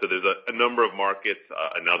India. So there's a number of markets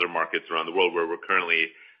and other markets around the world where we're currently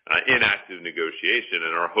in active negotiation.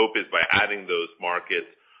 And our hope is by adding those markets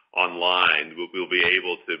online, we'll be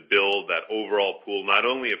able to build that overall pool, not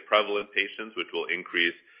only of prevalent patients, which will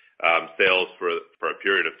increase sales for a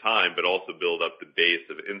period of time, but also build up the base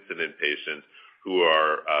of incident patients who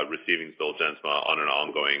are receiving Zolgensma on an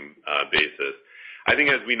ongoing basis. I think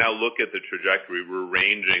as we now look at the trajectory, we're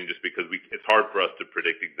ranging just because it's hard for us to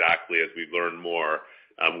predict exactly as we learn more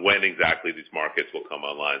when exactly these markets will come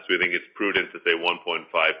online. So we think it's prudent to say 1.5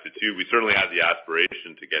 to 2. We certainly have the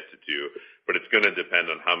aspiration to get to 2, but it's going to depend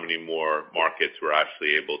on how many more markets we're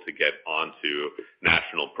actually able to get onto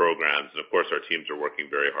national programs. And of course, our teams are working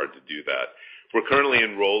very hard to do that. We're currently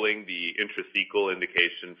enrolling the intrathecal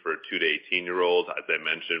indication for 2 to 18-year-olds, as I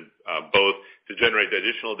mentioned, both to generate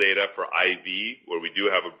additional data for IV, where we do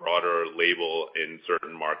have a broader label in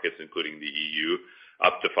certain markets, including the EU,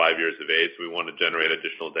 up to 5 years of age. So we want to generate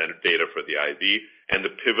additional data for the IV, and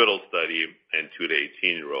the pivotal study in 2 to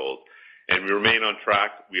 18-year-olds. And we remain on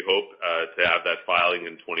track, we hope, to have that filing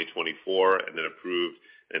in 2024 and then approved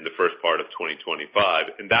in the first part of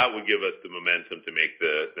 2025. And that would give us the momentum to make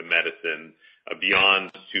the medicine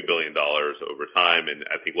beyond $2 billion over time. And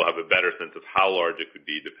I think we'll have a better sense of how large it could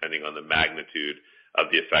be depending on the magnitude of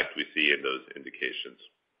the effect we see in those indications.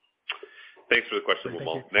 Thanks for the question,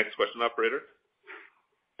 Wimal. Next question, operator.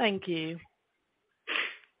 Thank you.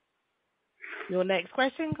 Your next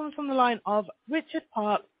question comes from the line of Richard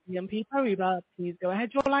Parkes, BNP Paribas. Please go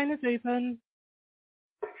ahead. Your line is open.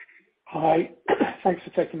 Hi. Thanks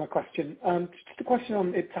for taking my question. Just a question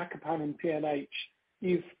on iptacopan and PNH.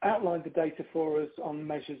 You've outlined the data for us on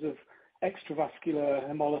measures of extravascular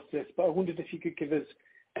hemolysis, but I wondered if you could give us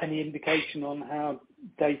any indication on how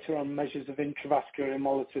data on measures of intravascular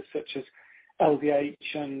hemolysis, such as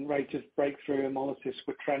LDH and rate of breakthrough hemolysis,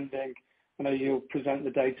 were trending. I know you'll present the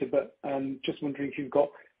data, but just wondering if you've got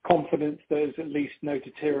confidence there's at least no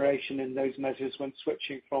deterioration in those measures when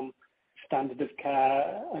switching from standard of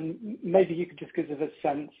care. And maybe you could just give us a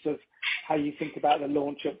sense of how you think about the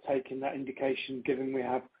launch uptake in that indication, given we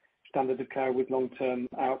have standard of care with long-term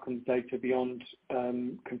outcomes data beyond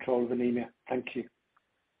control of anemia. Thank you.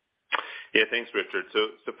 Yeah, thanks, Richard.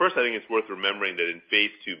 So first, I think it's worth remembering that in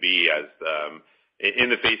phase 2b, in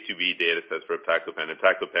the phase 2b data sets for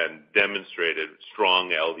iptacopan demonstrated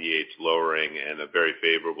strong LDH lowering and a very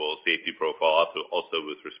favorable safety profile, also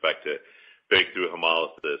with respect to breakthrough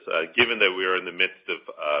hemolysis. Given that we are in the midst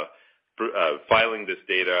of filing this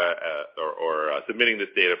data or submitting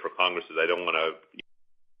this data for congresses, I don't want to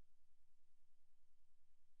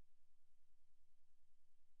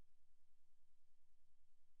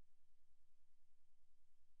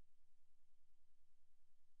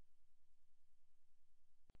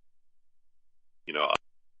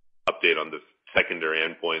update on the secondary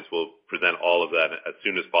endpoints. We'll present all of that as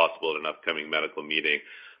soon as possible at an upcoming medical meeting.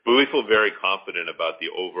 But we feel very confident about the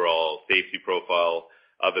overall safety profile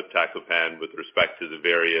of iptacopan with respect to the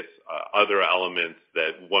various other elements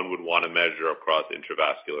that one would want to measure across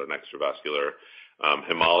intravascular and extravascular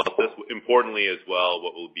hemolysis. Importantly as well,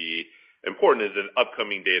 what will be important is an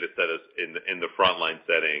upcoming data set in the frontline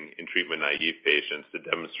setting in treatment-naive patients to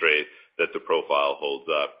demonstrate that the profile holds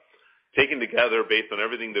up. Taken together, based on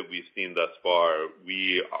everything that we've seen thus far,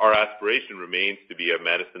 our aspiration remains to be a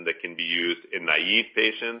medicine that can be used in naive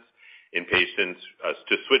patients, in patients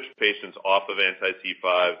to switch patients off of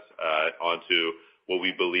anti-C5s onto what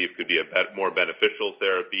we believe could be a more beneficial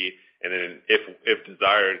therapy, and then, if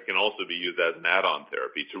desired, can also be used as an add-on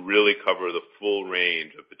therapy to really cover the full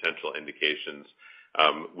range of potential indications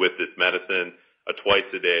with this medicine, a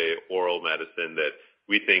twice-a-day oral medicine that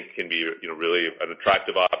we think can be really an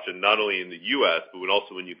attractive option, not only in the U.S., but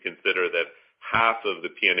also when you consider that half of the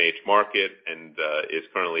PNH market and is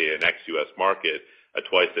currently an ex-U.S. market, a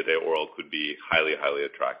twice-a-day oral could be highly, highly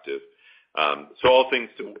attractive. So all things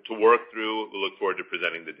to work through. We look forward to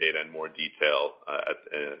presenting the data in more detail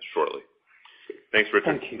shortly. Thanks,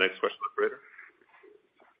 Richard. Thank you. Next question, operator.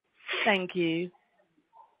 Thank you.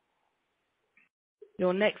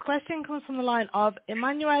 Your next question comes from the line of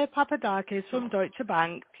Emmanuel Papadakis from Deutsche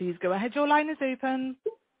Bank. Please go ahead. Your line is open.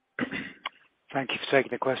 Thank you for taking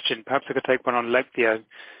the question. Perhaps I could take one on Leqvio.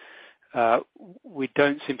 We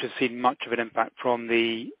don't seem to have seen much of an impact from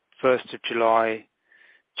the 1st of July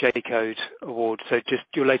J-code award. So just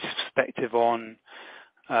your latest perspective on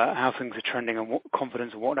how things are trending and what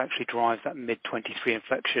confidence and what actually drives that mid-23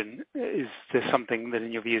 inflection. Is there something that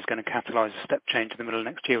in your view is going to catalyze a step change in the middle of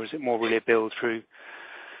next year, or is it more really a build through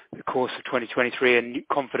the course of 2023 and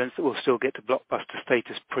confidence that we'll still get to blockbuster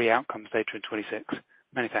status pre-outcomes data in 26?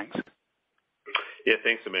 Many thanks. Yeah,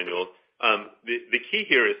 thanks, Emmanuel. The key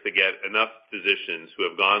here is to get enough physicians who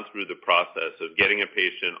have gone through the process of getting a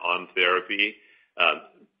patient on therapy,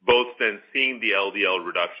 both then seeing the LDL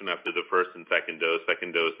reduction after the first and second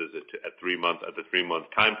dose is at 3 months at the 3-month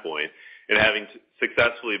time point, and having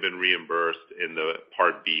successfully been reimbursed in the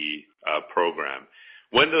Part B program.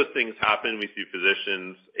 When those things happen, we see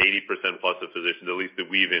physicians, 80% plus of physicians, at least that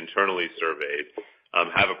we've internally surveyed,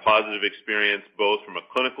 have a positive experience both from a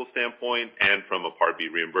clinical standpoint and from a Part B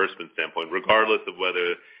reimbursement standpoint, regardless of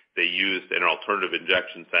whether they used an alternative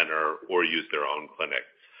injection center or used their own clinic.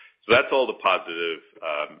 So that's all the positive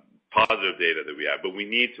data that we have, but we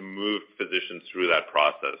need to move physicians through that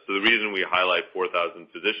process. So the reason we highlight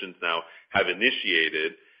 4,000 physicians now have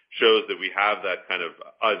initiated shows that we have that kind of,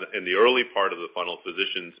 in the early part of the funnel,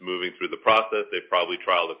 physicians moving through the process. They've probably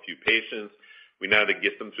trialed a few patients. We now to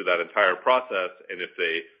get them through that entire process, and if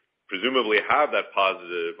they presumably have that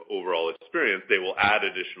positive overall experience, they will add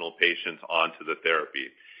additional patients onto the therapy.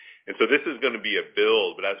 And so this is going to be a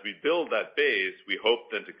build, but as we build that base, we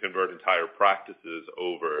hope then to convert entire practices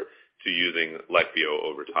over to using Leqvio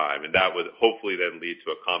over time, and that would hopefully then lead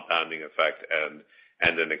to a compounding effect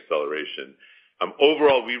and an acceleration.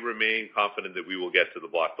 Overall, we remain confident that we will get to the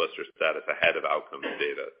blockbuster status ahead of outcomes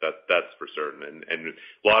data. That's for certain, and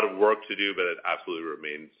a lot of work to do, but it absolutely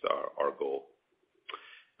remains our goal.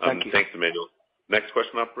 Thank you. Thanks, Emmanuel. Next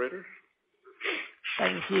question, operator.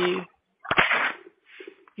 Thank you.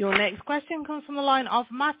 Your next question comes from the line of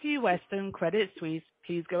Matthew Weston, Credit Suisse.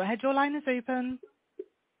 Please go ahead. Your line is open.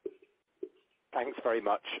 Thanks very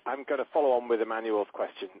much. I'm going to follow on with Emmanuel's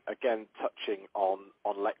question, again touching on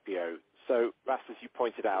Leqvio. So, Vas, as you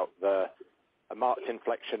pointed out, a marked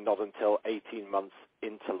inflection not until 18 months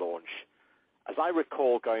into launch. As I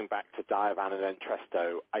recall, going back to Diovan and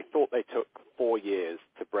Entresto, I thought they took 4 years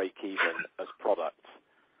to break even as products.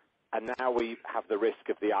 And now we have the risk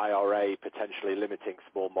of the IRA potentially limiting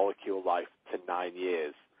small molecule life to 9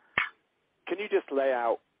 years. Can you just lay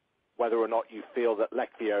out whether or not you feel that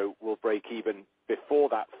Leqvio will break even before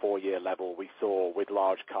that 4-year level we saw with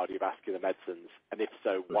large cardiovascular medicines, and if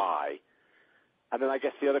so, why? And then I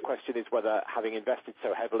guess the other question is whether, having invested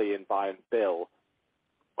so heavily in buy and bill,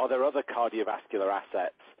 are there other cardiovascular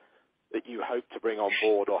assets that you hope to bring on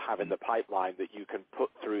board or have in the pipeline that you can put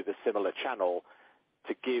through the similar channel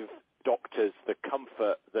to give doctors the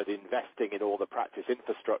comfort that investing in all the practice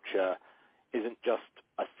infrastructure isn't just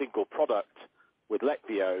a single product with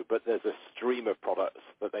Leqvio, but there's a stream of products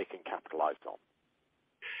that they can capitalize on?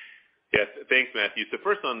 Yes, thanks, Matthew. So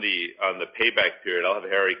first on the payback period, I'll have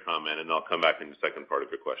Harry comment, and I'll come back in the second part of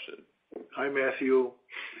your question. Hi, Matthew.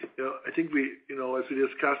 I think we, as we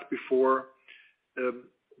discussed before,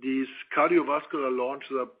 these cardiovascular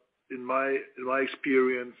launches are, in my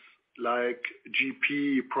experience, like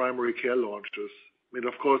GP primary care launches. I mean,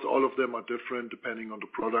 of course, all of them are different depending on the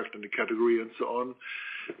product and the category and so on.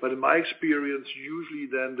 But in my experience, usually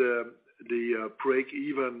then the break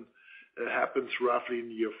even happens roughly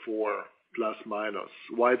in year 4, plus minus.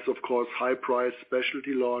 Why it's of course high price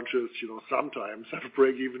specialty launches, sometimes have a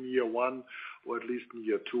break even year 1 or at least in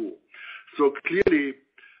year 2. So clearly,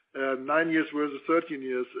 9 years versus 13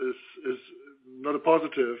 years is not a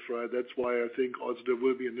positive, right? That's why I think also there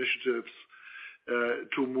will be initiatives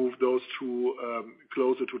to move those two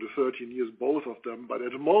closer to the 13 years, both of them. But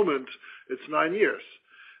at the moment, it's 9 years.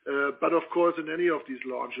 But of course, in any of these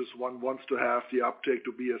launches, one wants to have the uptake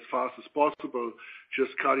to be as fast as possible.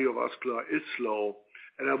 Just cardiovascular is slow,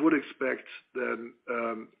 and I would expect then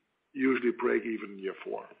usually break even in year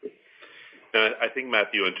 4. I think,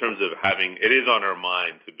 Matthew, in terms of it is on our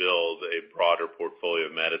mind to build a broader portfolio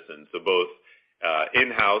of medicine. So both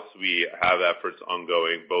in-house, we have efforts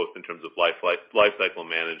ongoing, both in terms of life cycle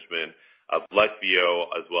management of Leqvio,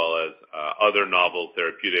 as well as other novel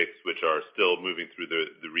therapeutics, which are still moving through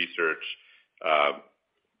the research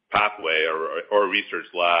pathway or research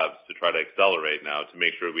labs to try to accelerate now to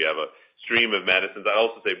make sure we have a stream of medicines. I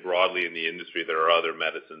also say broadly in the industry there are other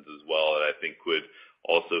medicines as well that I think could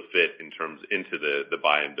also fit into the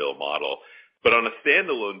buy and bill model. But on a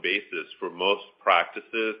standalone basis, for most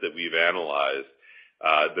practices that we've analyzed,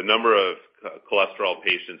 the number of cholesterol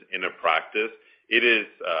patients in a practice, it is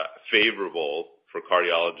favorable for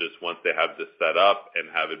cardiologists once they have this set up and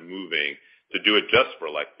have it moving to do it just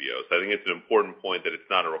for Leqvio. So I think it's an important point that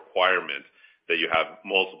it's not a requirement that you have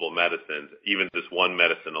multiple medicines, even this one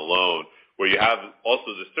medicine alone, where you have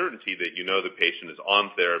also the certainty that you know the patient is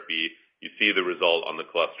on therapy, you see the result on the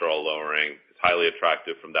cholesterol lowering. It's highly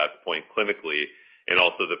attractive from that point clinically, and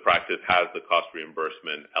also the practice has the cost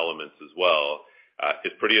reimbursement elements as well.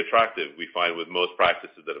 It's pretty attractive, we find, with most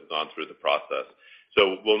practices that have gone through the process.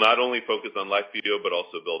 So we'll not only focus on Leqvio, but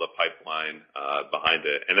also build a pipeline behind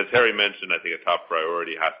it. And as Harry mentioned, I think a top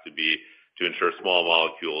priority has to be to ensure small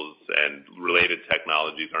molecules and related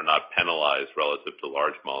technologies are not penalized relative to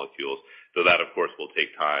large molecules. So that, of course, will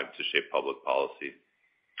take time to shape public policy.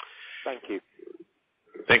 Thank you.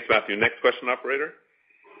 Thanks, Matthew. Next question, operator.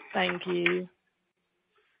 Thank you.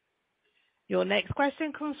 Your next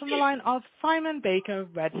question comes from the line of Simon Baker,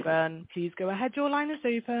 Redburn. Please go ahead. Your line is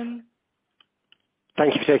open.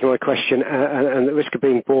 Thank you for taking my question. And at the risk of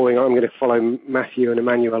being boring, I'm going to follow Matthew and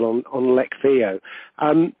Emmanuel on Leqvio.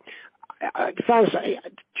 Faz,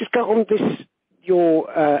 just go on this, your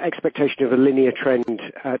expectation of a linear trend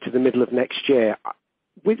to the middle of next year.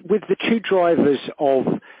 With the two drivers of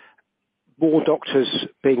more doctors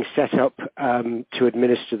being set up to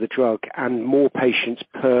administer the drug and more patients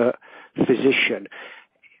per physician,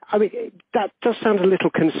 I mean, that does sound a little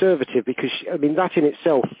conservative because, I mean, that in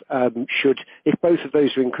itself should, if both of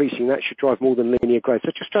those are increasing, that should drive more than linear growth.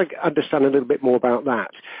 So just try to understand a little bit more about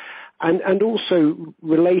that. And also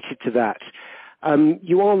related to that,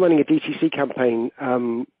 you are running a DTC campaign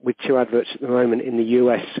with 2 adverts at the moment in the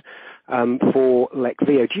US for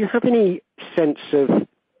Leqvio. Do you have any sense of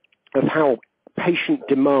how patient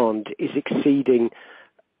demand is exceeding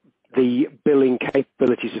the billing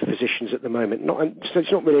capabilities of physicians at the moment? So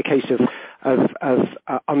it's not really a case of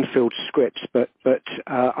unfilled scripts, but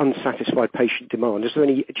unsatisfied patient demand. Is there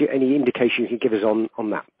any indication you can give us on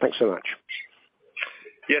that? Thanks so much.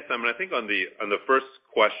 Yes, I mean, I think on the first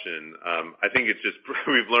question, I think it's just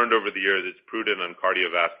we've learned over the years it's prudent on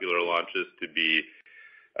cardiovascular launches to be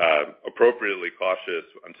appropriately cautious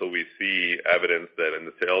until we see evidence that in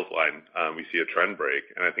the sales line we see a trend break.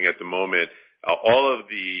 And I think at the moment all of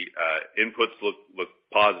the inputs look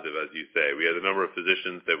positive, as you say. We have a number of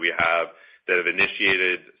physicians that we have that have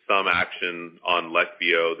initiated some action on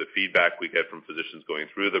Leqvio. The feedback we get from physicians going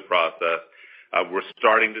through the process. We're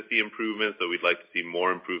starting to see improvements, so we'd like to see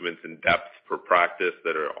more improvements in depth per practice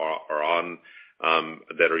that are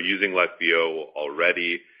using Leqvio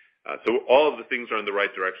already. So all of the things are in the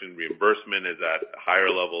right direction. Reimbursement is at higher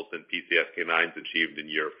levels than PCSK9s achieved in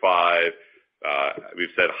year 5.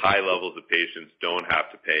 We've said high levels of patients don't have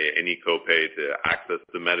to pay any copay to access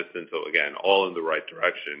the medicine. So again, all in the right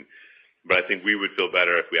direction. But I think we would feel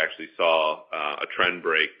better if we actually saw a trend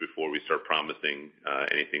break before we start promising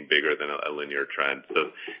anything bigger than a linear trend.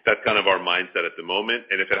 So that's kind of our mindset at the moment.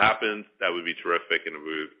 And if it happens, that would be terrific. And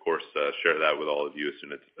we would, of course, share that with all of you as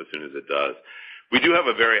soon as it does. We do have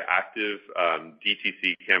a very active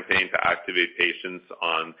DTC campaign to activate patients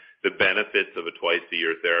on the benefits of a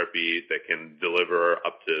twice-a-year therapy that can deliver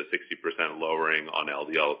up to 60% lowering on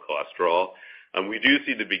LDL cholesterol. We do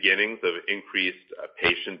see the beginnings of increased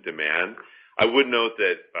patient demand. I would note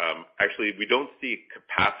that actually we don't see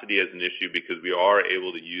capacity as an issue because we are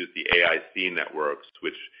able to use the AIC networks,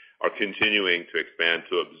 which are continuing to expand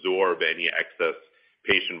to absorb any excess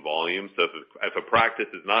patient volume. So if a practice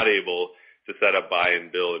is not able to set up buy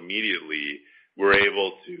and bill immediately, we're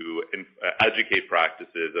able to educate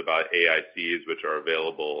practices about AICs, which are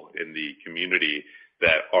available in the community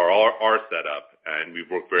that are set up. And we've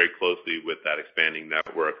worked very closely with that expanding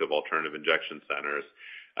network of alternative injection centers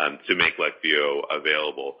to make Leqvio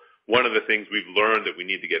available. One of the things we've learned that we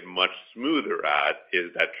need to get much smoother at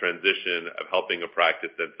is that transition of helping a practice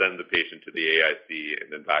that sends the patient to the AIC and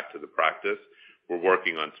then back to the practice. We're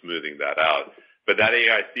working on smoothing that out. But that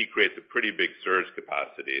AIC creates a pretty big surge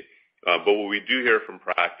capacity. But what we do hear from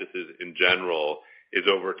practices in general is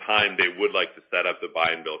over time they would like to set up the buy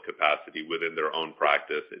and bill capacity within their own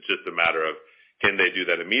practice. It's just a matter of can they do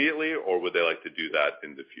that immediately or would they like to do that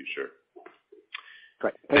in the future?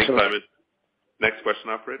 Great. Thanks, Simon. Next question,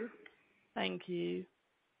 operator. Thank you.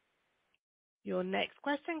 Your next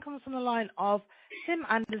question comes from the line of Tim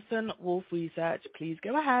Anderson, Wolfe Research. Please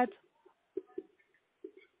go ahead.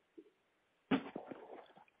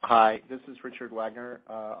 Hi, this is Richard Wagner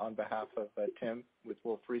on behalf of Tim with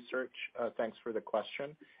Wolfe Research. Thanks for the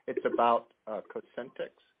question. It's about Cosentyx.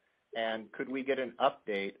 And could we get an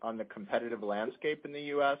update on the competitive landscape in the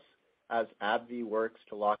U.S. as AbbVie works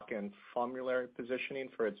to lock in formulary positioning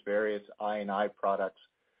for its various I&I products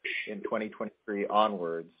in 2023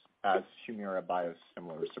 onwards as Humira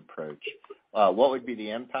biosimilars approach. What would be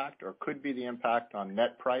the impact or could be the impact on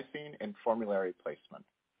net pricing and formulary placement?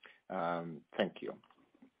 Thank you.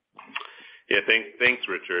 Yeah, thanks,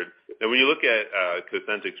 Richard. Now, when you look at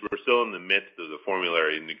Cosentyx, we're still in the midst of the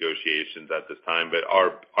formulary negotiations at this time, but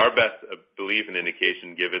our best belief and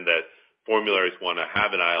indication, given that formularies want to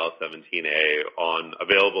have an IL-17A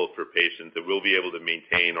available for patients, that we'll be able to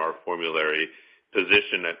maintain our formulary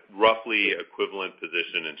position at roughly equivalent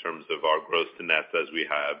position in terms of our gross to nets as we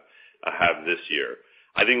have this year.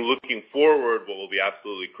 I think looking forward, what will be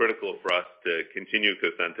absolutely critical for us to continue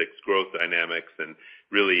Cosentyx growth dynamics and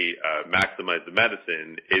really maximize the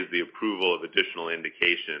medicine is the approval of additional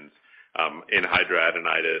indications in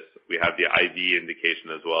hidradenitis. We have the IV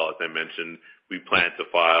indication as well. As I mentioned, we plan to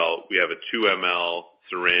file. We have a 2 ml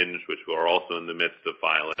syringe, which we are also in the midst of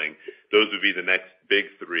filing. Those would be the next big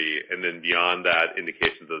three. And then beyond that,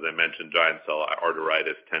 indications, as I mentioned, giant cell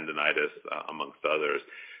arteritis, tendinitis, amongst others.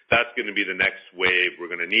 That's going to be the next wave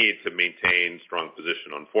we're going to need to maintain strong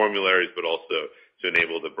position on formularies, but also to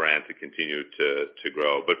enable the brand to continue to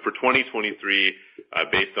grow. But for 2023,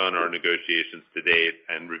 based on our negotiations to date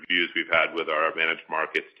and reviews we've had with our managed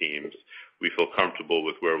markets teams, we feel comfortable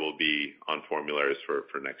with where we'll be on formularies for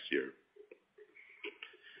next year.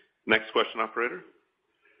 Next question, operator.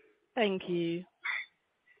 Thank you.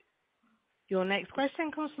 Your next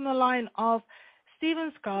question comes from the line of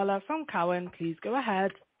Stephen Scala from Cowen. Please go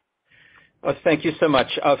ahead. Thank you so much.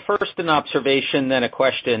 First an observation, then a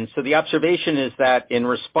question. So the observation is that in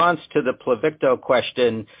response to the Pluvicto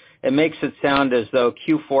question, it makes it sound as though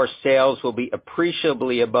Q4 sales will be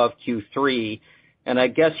appreciably above Q3, and I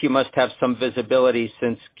guess you must have some visibility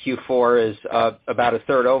since Q4 is about a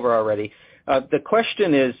third over already. The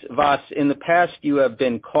question is, Vas, in the past you have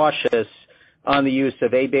been cautious on the use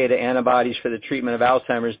of A-beta antibodies for the treatment of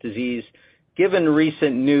Alzheimer's disease. Given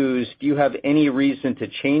recent news, do you have any reason to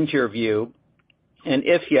change your view? And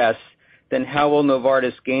if yes, then how will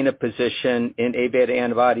Novartis gain a position in A-beta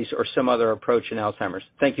antibodies or some other approach in Alzheimer's?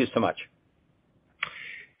 Thank you so much.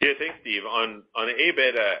 Yeah, thanks, Steve. On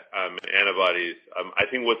A-beta antibodies, I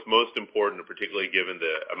think what's most important, particularly given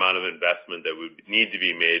the amount of investment that would need to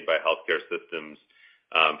be made by healthcare systems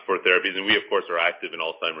for therapies, and we, of course, are active in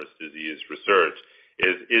Alzheimer's disease research,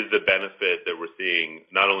 is the benefit that we're seeing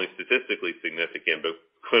not only statistically significant but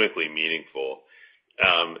clinically meaningful.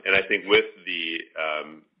 And I think with the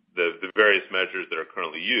various measures that are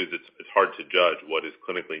currently used, it's hard to judge what is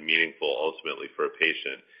clinically meaningful ultimately for a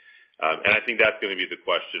patient. And I think that's going to be the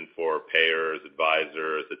question for payers,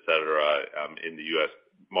 advisors, et cetera, in the U.S.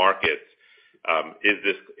 markets. Is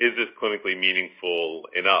this clinically meaningful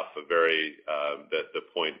enough? The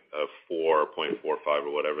 0.4, 0.45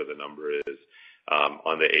 or whatever the number is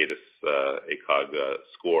on the ACOG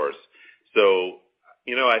scores. So,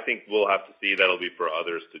 I think we'll have to see. That'll be for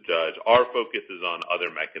others to judge. Our focus is on other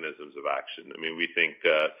mechanisms of action. I mean, we think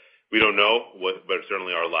we don't know but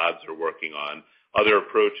certainly our labs are working on other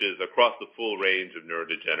approaches across the full range of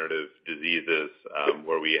neurodegenerative diseases,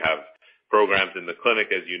 where we have programs in the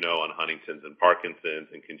clinic, as you know, on Huntington's and Parkinson's,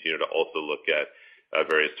 and continue to also look at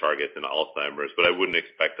various targets in Alzheimer's. But I wouldn't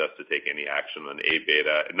expect us to take any action on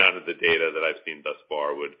A-beta. And none of the data that I've seen thus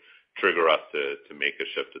far would trigger us to make a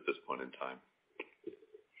shift at this point in time.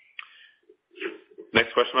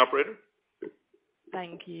 Next question, operator.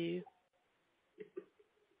 Thank you.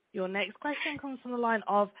 Your next question comes from the line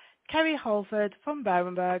of Kerry Holford from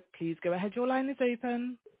Berenberg. Please go ahead. Your line is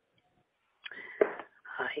open.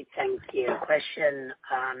 Hi, thank you. Question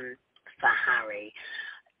for Harry.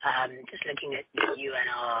 Just looking at the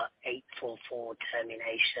UNR 844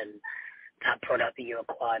 termination, that product that you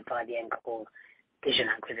acquired by the Encore Vision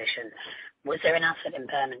acquisition. Was there an asset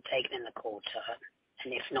impairment taken in the quarter?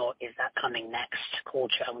 And if not, is that coming next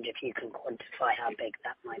quarter? I wonder if you can quantify how big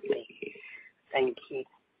that might be. Thank you.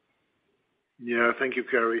 Yeah, thank you,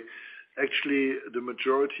 Kerry. Actually, the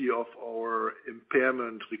majority of our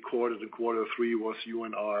impairment recorded in quarter 3 was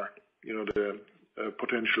UNR, the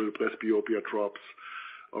potential presbyopia drops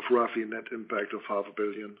of roughly net impact of $500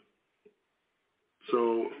 million.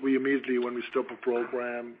 So we immediately, when we stop a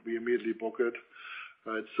program, we immediately book it.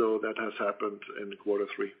 Right, so that has happened in quarter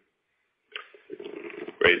 3.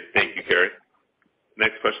 Great. Thank you, Kerry.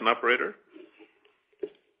 Next question, operator.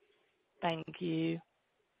 Thank you.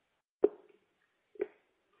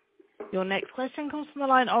 Your next question comes from the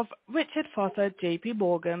line of Richard Vosser, JP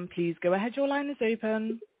Morgan. Please go ahead. Your line is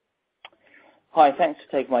open. Hi, thanks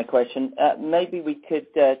for taking my question. Maybe we could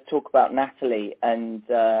talk about Natalie and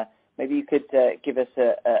maybe you could give us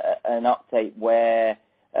an update where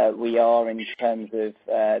we are in terms of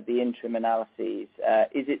the interim analyses.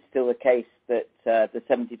 Is it still the case that the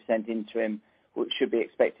 70% interim should be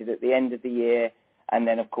expected at the end of the year, and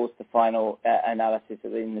then, of course, the final analysis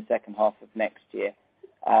in the second half of next year?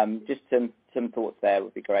 Just some thoughts there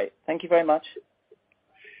would be great. Thank you very much.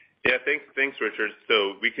 Yeah, thanks, Richard.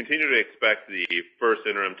 So we continue to expect the first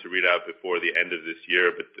interim to read out before the end of this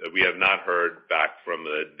year, but we have not heard back from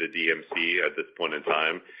the DMC at this point in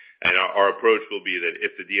time. And our approach will be that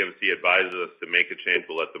if the DMC advises us to make a change,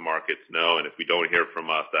 we'll let the markets know. And if we don't hear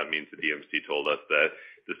from us, that means the DMC told us that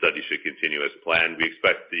the study should continue as planned. We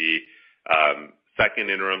expect the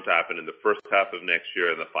second interim to happen in the first half of next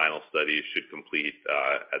year, and the final study should complete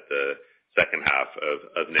at the second half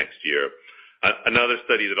of next year. Another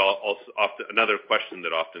question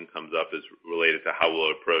that often comes up is related to how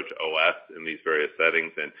we'll approach OS in these various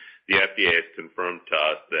settings, and the FDA has confirmed to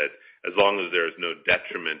us that as long as there is no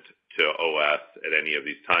detriment to OS at any of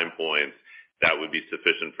these time points, that would be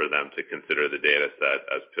sufficient for them to consider the data set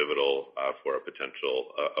as pivotal for a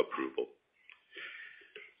potential approval.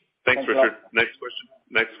 Thanks, Richard. Next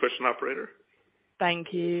question, operator.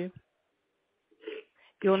 Thank you.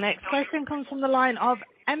 Your next question comes from the line of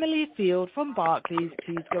Emily Field from Barclays.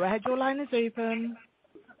 Please go ahead. Your line is open.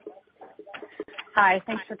 Hi.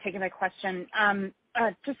 Thanks for taking my question.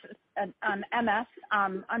 Just on MS,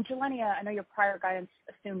 on Gilenya, I know your prior guidance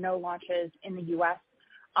assumed no launches in the U.S.,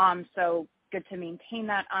 so good to maintain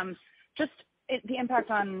that. Just the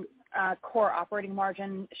impact on core operating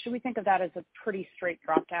margin, should we think of that as a pretty straight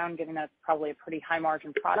drop down, given that it's probably a pretty high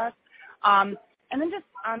margin product? And then just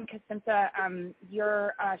on Kesimpta,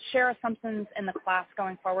 your share assumptions in the class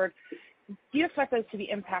going forward, do you expect those to be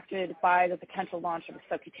impacted by the potential launch of a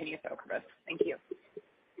subcutaneous Ocrevus? Thank you.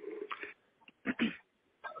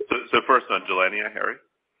 So first on Gilenya, Harry.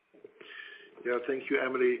 Yeah, thank you,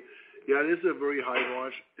 Emily. Yeah, it is a very high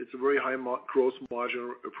margin. It's a very high gross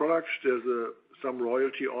margin product. There's some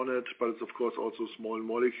royalty on it, but it's of course also small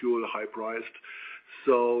molecule, high priced.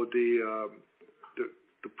 So the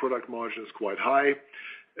product margin is quite high.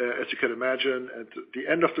 As you can imagine, at the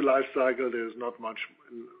end of the life cycle, there's not much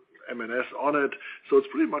M&S on it, so it's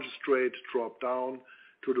pretty much a straight drop down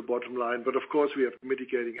to the bottom line. But of course, we have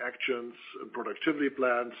mitigating actions and productivity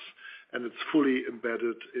plans, and it's fully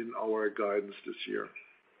embedded in our guidance this year.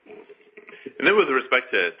 And then with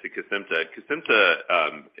respect to Kesimpta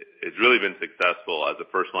has really been successful as a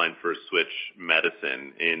first-line, first-switch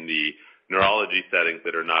medicine in the neurology settings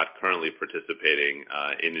that are not currently participating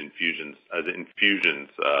in infusions, as is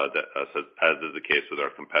the case with our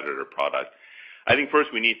competitor product. I think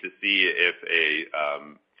first we need to see if a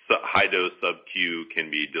high-dose sub-Q can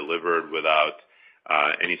be delivered without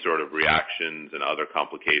any sort of reactions and other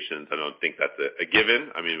complications. I don't think that's a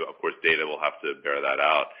given. I mean, of course, data will have to bear that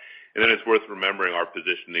out. And then it's worth remembering our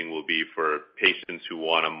positioning will be for patients who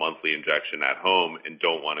want a monthly injection at home and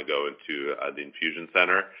don't want to go into the infusion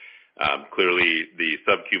center. Clearly, the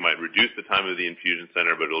sub-Q might reduce the time of the infusion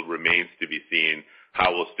center, but it remains to be seen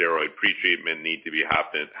how will steroid pretreatment need to be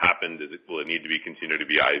happened. Will it need to be continued to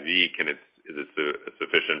be IV? Is it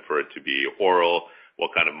sufficient for it to be oral?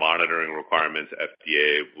 What kind of monitoring requirements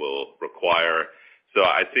FDA will require? So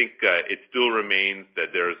I think it still remains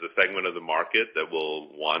that there is a segment of the market that will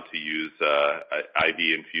want to use IV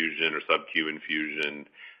infusion or sub-Q infusion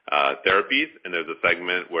therapies, and there's a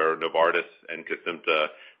segment where Novartis and Kesimpta,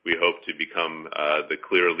 we hope to become the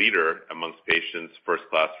clear leader amongst patients, first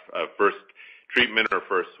treatment or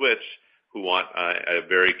first switch, who want a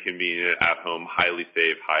very convenient, at-home, highly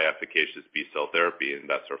safe, high efficacious B-cell therapy, and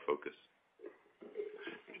that's our focus.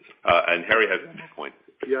 And Harry has one more point.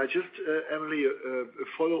 Yeah, just Emily, a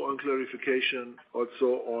follow-on clarification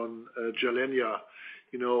also on Gilenya.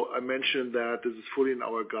 You know, I mentioned that this is fully in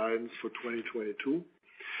our guidance for 2022.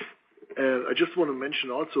 And I just want to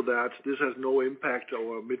mention also that this has no impact on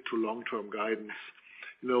our mid to long-term guidance.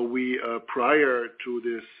 You know, we prior to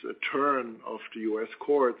this turn of the U.S.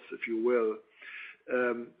 courts, if you will,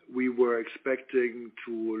 we were expecting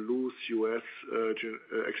to lose U.S.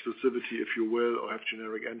 exclusivity, if you will, or have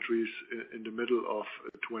generic entries in the middle of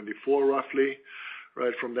 24 roughly.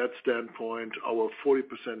 Right, from that standpoint, our 40%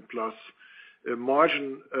 plus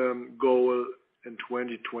margin goal in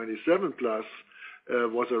 2027 plus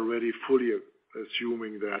was already fully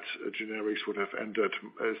assuming that generics would have entered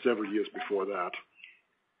several years before that.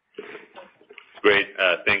 Great.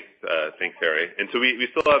 Thanks, Harry. And so we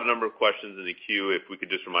still have a number of questions in the queue. If we could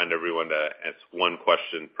just remind everyone to ask one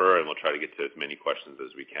question per, and we'll try to get to as many questions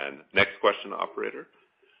as we can. Next question, operator.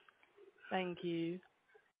 Thank you.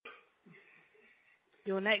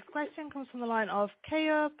 Your next question comes from the line of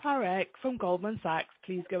Keyur Parekh from Goldman Sachs.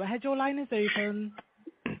 Please go ahead. Your line is open.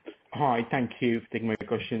 Hi. Thank you for taking my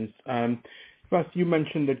questions. First, you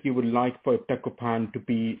mentioned that you would like for iptacopan to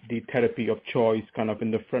be the therapy of choice kind of in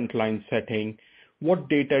the frontline setting. What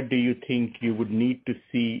data do you think you would need to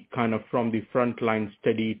see kind of from the frontline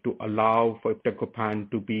study to allow for iptacopan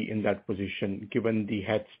to be in that position, given the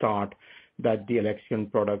head start that the Alexion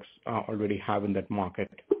products already have in that market?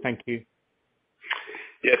 Thank you.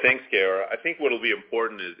 Yeah, thanks, Keyur. I think what will be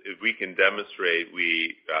important is if we can demonstrate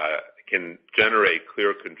we can generate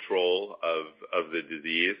clear control of the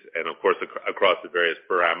disease, and of course across the various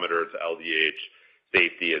parameters, LDH,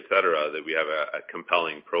 safety, et cetera, that we have a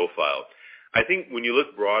compelling profile. I think when you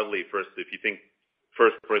look broadly, first, if you think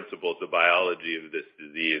first principles, the biology of this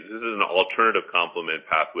disease, this is an alternative complement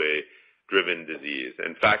pathway driven disease.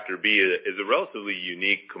 And factor B is a relatively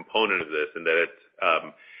unique component of this in that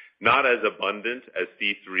it's not as abundant as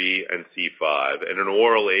C3 and C5, and an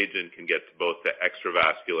oral agent can get to both the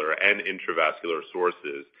extravascular and intravascular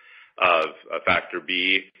sources of factor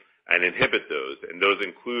B and inhibit those. And those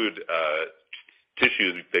include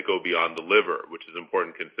tissues that go beyond the liver, which is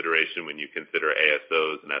important consideration when you consider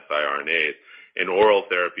ASOs and siRNAs. And oral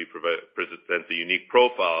therapy presents a unique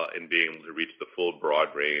profile in being able to reach the full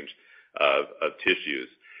broad range of tissues.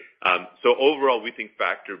 So overall, we think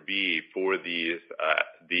factor B for these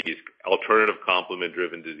alternative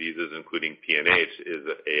complement-driven diseases, including PNH, is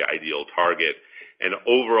an ideal target. And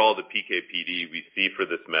overall, the PK/PD we see for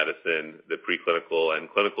this medicine, the preclinical and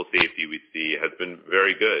clinical safety we see, has been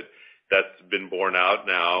very good. That's been borne out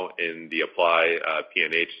now in the APPLY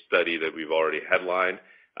PNH study that we've already headlined,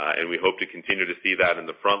 and we hope to continue to see that in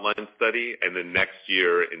the frontline study, and then next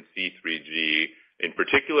year in C3G in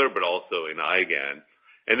particular, but also in IgAN.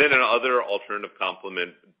 And then in other alternative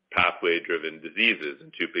complement pathway-driven diseases,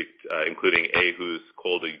 including aHUS,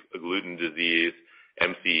 cold agglutinin disease,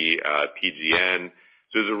 PGN.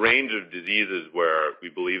 So there's a range of diseases where we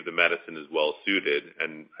believe the medicine is well suited,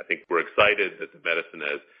 and I think we're excited that the medicine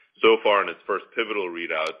has, so far in its first pivotal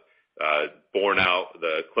readout, borne out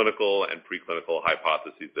the clinical and preclinical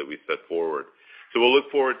hypotheses that we set forward. So we'll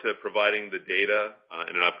look forward to providing the data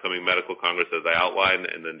in an upcoming medical congress as I outlined,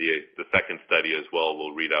 and then the second study as well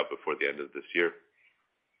will read out before the end of this year.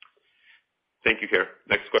 Thank you, Keyur.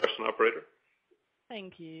 Next question, operator.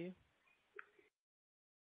 Thank you.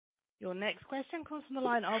 Your next question comes from the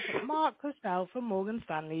line of Mark Purcell from Morgan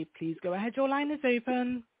Stanley. Please go ahead. Your line is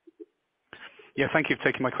open. Yeah, thank you for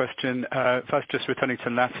taking my question. First, just returning to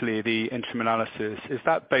Natalie, the interim analysis, is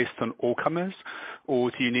that based on all comers, or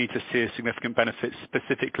do you need to see a significant benefit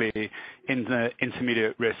specifically in the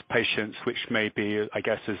intermediate risk patients, which may be, I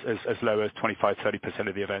guess, as low as 25-30%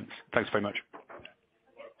 of the events? Thanks very much.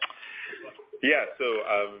 Yeah,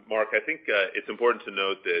 so Mark, I think it's important to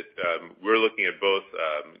note that we're looking at both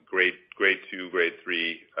grade 2, grade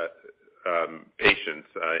 3 patients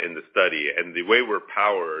in the study, and the way we're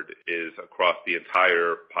powered is across the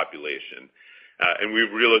entire population. And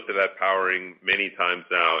we've re-looked at that powering many times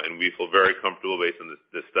now, and we feel very comfortable based on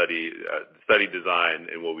the study design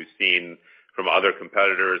and what we've seen from other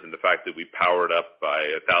competitors and the fact that we powered up by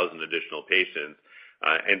 1,000 additional patients.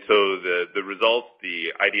 And so the results,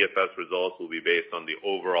 the IDFS results, will be based on the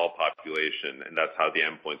overall population, and that's how the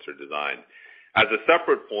endpoints are designed. As a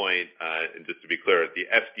separate point, and just to be clear, the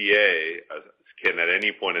FDA can at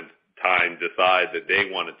any point in time decide that they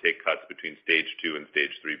want to take cuts between stage 2 and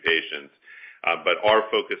stage 3 patients. But our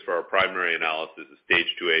focus for our primary analysis is stage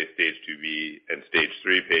 2A, stage 2B, and stage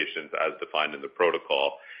 3 patients as defined in the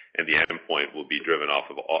protocol, and the endpoint will be driven off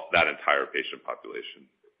of that entire patient population.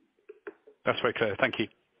 That's very clear. Thank you.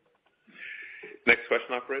 Next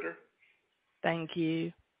question, operator. Thank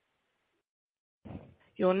you.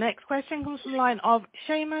 Your next question comes from the line of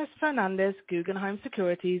Seamus Fernandez, Guggenheim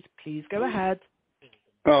Securities. Please go ahead.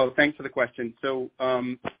 Oh, thanks for the question. So,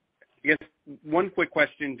 I guess one quick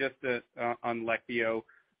question just on Leqvio.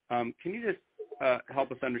 Can you just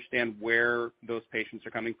help us understand where those patients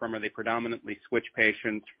are coming from? Are they predominantly switch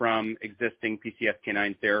patients from existing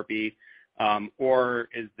PCSK9 therapy, or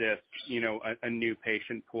is this, a new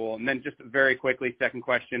patient pool? And then just very quickly, second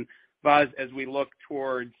question, Vas, as we look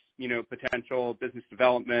towards potential business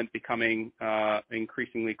development becoming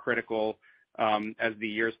increasingly critical as the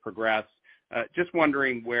years progress. Just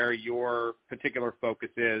wondering where your particular focus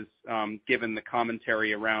is, given the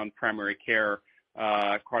commentary around primary care,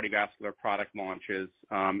 cardiovascular product launches,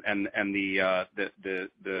 and the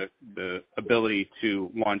ability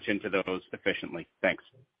to launch into those efficiently. Thanks.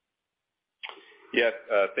 Yes,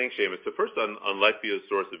 thanks, Seamus. So first on Leqvio's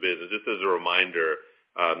source of business, just as a reminder,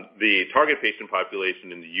 The target patient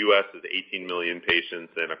population in the U.S. is 18 million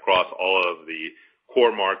patients, and across all of the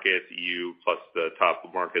core markets, EU plus the top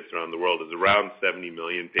markets around the world, is around 70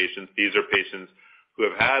 million patients. These are patients who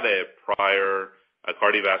have had a prior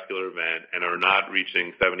cardiovascular event and are not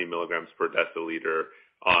reaching 70 milligrams per deciliter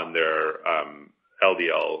on their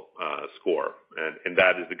LDL score, and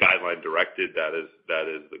that is the guideline directed. That is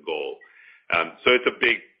the goal. So it's a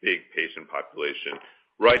big patient population.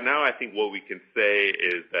 Right now, I think what we can say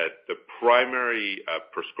is that the primary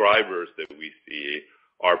prescribers that we see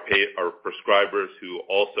are prescribers who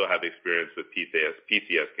also have experience with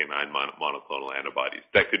PCSK9 monoclonal antibodies.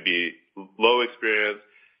 That could be low experience,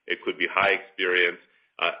 it could be high experience.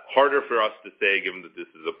 Harder for us to say, given that this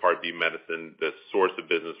is a Part B medicine, the source of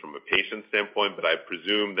business from a patient standpoint, but I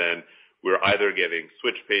presume then we're either getting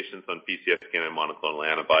switch patients on PCSK9 monoclonal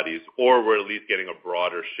antibodies, or we're at least getting a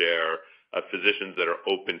broader share of physicians that are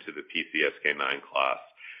open to the PCSK9 class.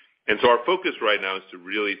 And so our focus right now is to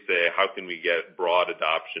really say, how can we get broad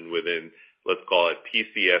adoption within, let's call it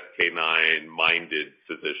PCSK9-minded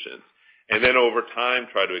physicians? And then over time,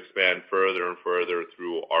 try to expand further and further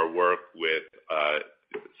through our work with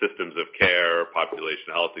systems of care,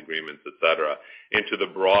 population health agreements, et cetera, into the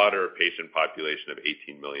broader patient population of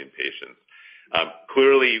 18 million patients.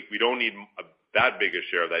 Clearly, we don't need that big a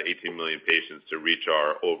share of that 18 million patients to reach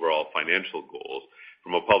our overall financial goals.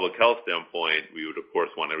 From a public health standpoint, we would, of course,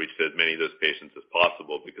 want to reach as many of those patients as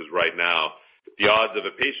possible, because right now, the odds of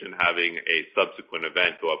a patient having a subsequent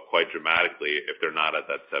event go up quite dramatically if they're not at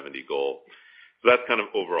that 70 goal. So that's kind of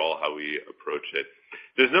overall how we approach it.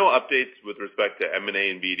 There's no updates with respect to M&A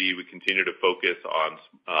and BD. We continue to focus on,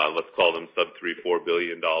 let's call them sub-$3-4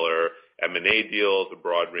 billion M&A deals, a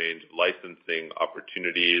broad range of licensing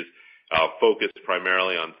opportunities, focused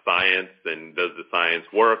primarily on science. And does the science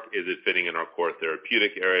work? Is it fitting in our core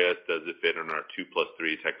therapeutic areas? Does it fit in our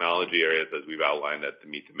 2+3 technology areas as we've outlined at the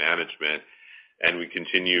Meet the Management? And we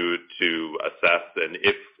continue to assess, and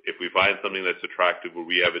if we find something that's attractive where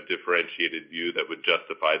we have a differentiated view that would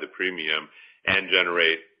justify the premium and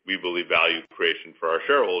generate, we believe, value creation for our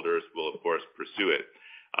shareholders, we'll of course pursue it.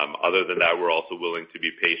 Other than that, we're also willing to be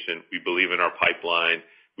patient. We believe in our pipeline.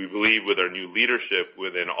 We believe with our new leadership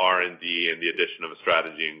within R&D and the addition of a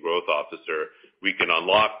strategy and growth officer, we can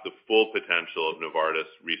unlock the full potential of Novartis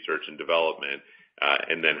research and development,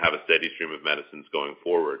 and then have a steady stream of medicines going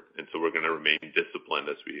forward. And so we're going to remain disciplined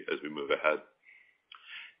as we move ahead.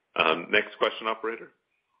 Next question, operator.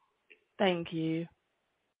 Thank you.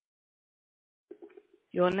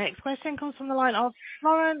 Your next question comes from the line of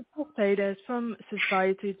Florent Cespedes from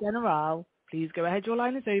Societe Generale. Please go ahead. Your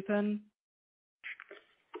line is open.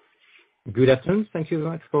 Good afternoon. Thank you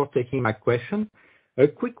very much for taking my question. A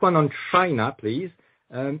quick one on China, please.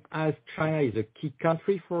 As China is a key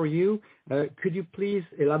country for you, could you please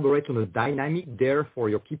elaborate on the dynamic there for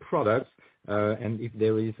your key products, and if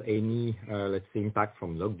there is any, let's say, impact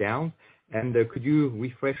from lockdown? And could you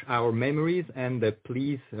refresh our memories and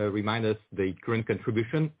please remind us the current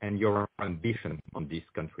contribution and your ambition on this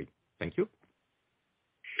country? Thank you.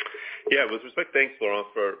 Yeah, with respect, thanks, Laurent.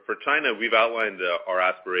 For China, we've outlined our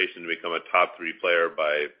aspiration to become a top 3 player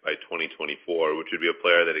by 2024, which would be a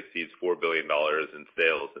player that exceeds $4 billion in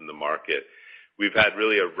sales in the market. We've had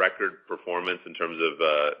really a record performance in terms of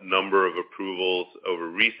number of approvals over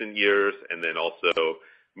recent years, and then also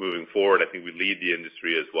moving forward, I think we lead the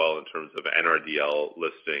industry as well in terms of NRDL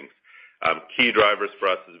listings. Key drivers for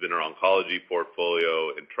us has been our oncology portfolio,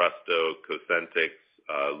 Entresto, Cosentyx,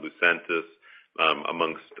 Lucentis,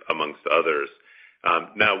 amongst others.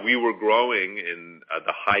 Now, we were growing in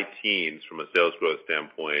the high teens from a sales growth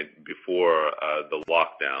standpoint before the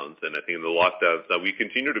lockdowns, and I think in the lockdowns, now we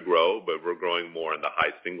continue to grow, but we're growing more in the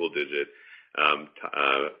high single-digit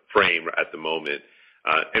frame at the moment.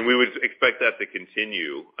 And we would expect that to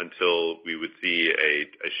continue until we would see a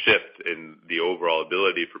shift in the overall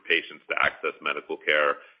ability for patients to access medical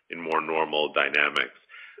care in more normal dynamics.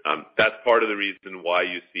 That's part of the reason why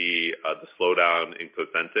you see the slowdown in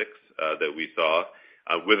Cosentyx that we saw.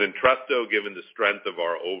 With Entresto, given the strength of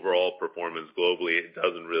our overall performance globally, it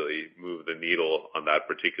doesn't really move the needle on that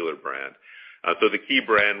particular brand. So the key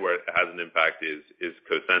brand where it has an impact is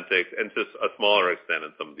Cosentyx, and to a smaller extent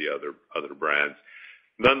in some of the other brands.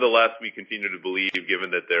 Nonetheless, we continue to believe,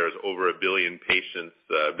 given that there's over 1 billion patients,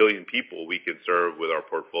 1 billion people we can serve with our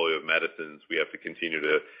portfolio of medicines, we have to continue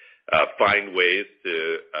to find ways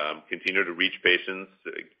to continue to reach patients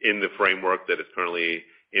in the framework that is currently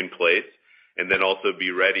in place, and then also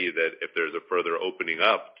be ready that if there's a further opening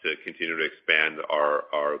up to continue to expand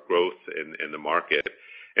our growth in the market.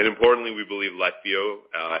 And importantly, we believe Leqvio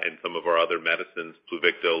and some of our other medicines,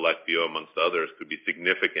 Pluvicto, Leqvio, amongst others, could be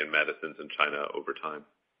significant medicines in China over time.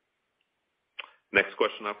 Next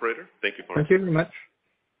question, operator. Thank you, Florence. Thank you very much.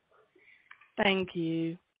 Thank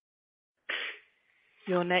you.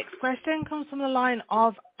 Your next question comes from the line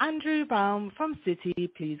of Andrew Baum from Citi.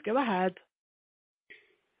 Please go ahead.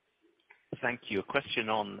 Thank you. A question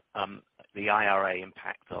on the IRA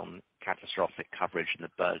impact on catastrophic coverage and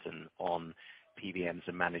the burden on PBMs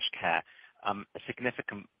and managed care. A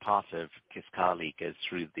significant part of Kisqali goes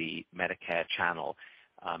through the Medicare channel.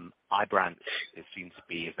 Ibrance is seen to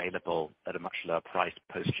be available at a much lower price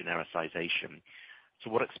post-genericization. To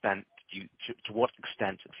what extent do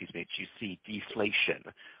you see deflation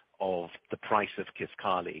of the price of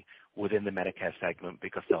Kisqali within the Medicare segment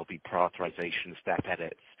because there'll be prioritization step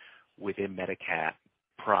edits within Medicare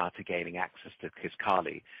prior to gaining access to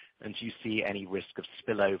Kisqali? And do you see any risk of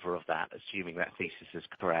spillover of that, assuming that thesis is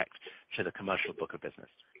correct, to the commercial book of business?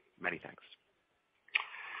 Many thanks.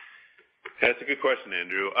 That's a good question,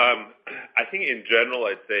 Andrew. I think in general,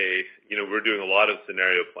 I'd say, we're doing a lot of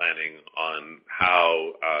scenario planning on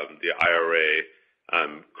how the IRA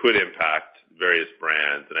could impact various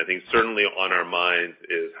brands. And I think certainly on our minds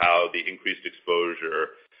is how the increased exposure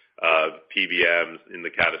of PBMs in the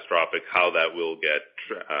catastrophic, how that will get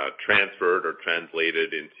transferred or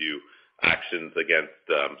translated into actions against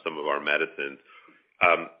some of our medicines.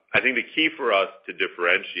 I think the key for us to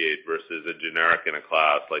differentiate versus a generic in a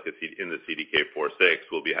class like in the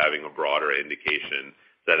CDK4/6 will be having a broader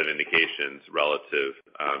set of indications relative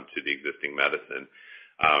to the existing medicine.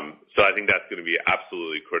 So I think that's going to be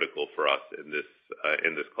absolutely critical for us in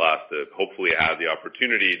this class to hopefully have the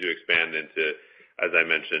opportunity to expand into, as I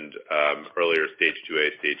mentioned earlier, stage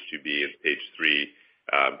 2A, stage 2B, and stage 3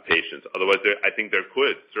 patients. Otherwise, I think there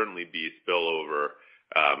could certainly be spillover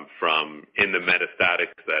from in the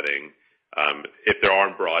metastatic setting if there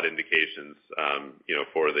aren't broad indications,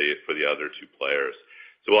 for the other two players.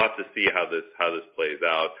 So we'll have to see how this plays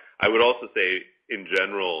out. I would also say, in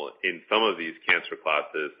general, in some of these cancer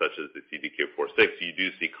classes, such as the CDK4/6, you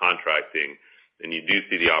do see contracting, and you do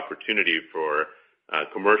see the opportunity for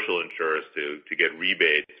commercial insurers to get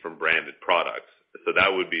rebates from branded products. So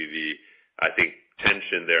that would be the, I think,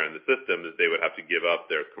 tension there in the system, is they would have to give up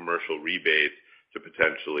their commercial rebates to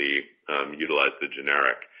potentially utilize the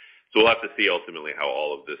generic. So we'll have to see ultimately how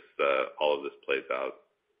all of this plays out.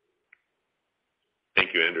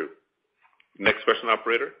 Thank you, Andrew. Next question,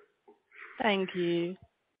 operator. Thank you.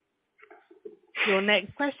 Your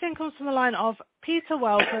next question comes from the line of Peter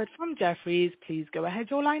Welford from Jefferies. Please go ahead.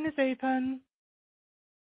 Your line is open.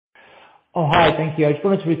 Oh, hi. Thank you. I just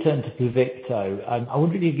wanted to return to Pluvicto. I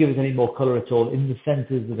wonder if you could give us any more color at all in the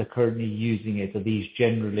centers that are currently using it. Are these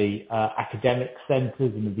generally academic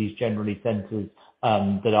centers, and are these generally centers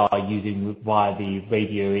that are using via the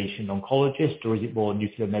radiation oncologist, or is it more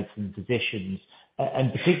nuclear medicine physicians?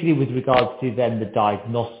 And particularly with regards to then the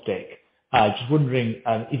diagnostic, just wondering,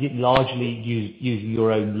 is it largely using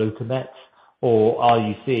your own Locomets, or are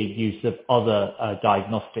you seeing use of other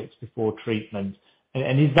diagnostics before treatment?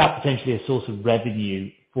 And is that potentially a source of revenue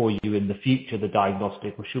for you in the future, the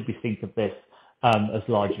diagnostic, or should we think of this as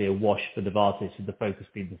largely a wash for Novartis with the focus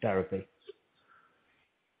being the therapy?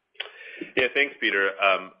 Yeah, thanks, Peter.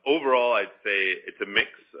 Overall, I'd say it's a mix.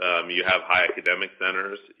 You have high academic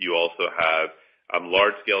centers. You also have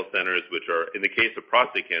large-scale centers, which are, in the case of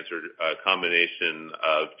prostate cancer, a combination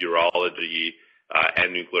of urology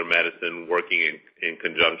and nuclear medicine working in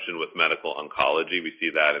conjunction with medical oncology. We see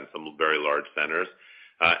that in some very large centers.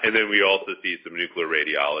 And then we also see some nuclear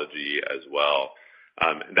radiology as well.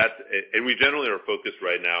 And we generally are focused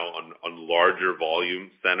right now on larger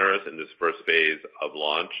volume centers in this first phase of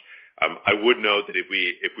launch. I would note that if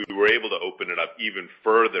we were able to open it up even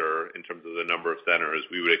further in terms of the number of centers,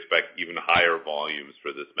 we would expect even higher volumes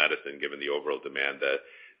for this medicine, given the overall demand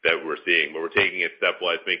that we're seeing. But we're taking it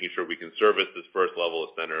stepwise, making sure we can service this first level of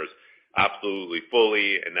centers absolutely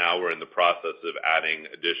fully, and now we're in the process of adding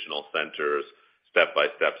additional centers step by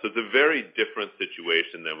step. So it's a very different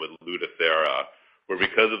situation than with Lutathera, where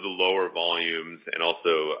because of the lower volumes and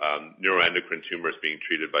also neuroendocrine tumors being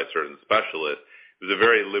treated by certain specialists, there's a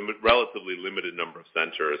very relatively limited number of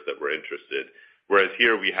centers that were interested. Whereas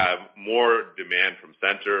here we have more demand from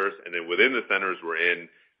centers, and then within the centers we're in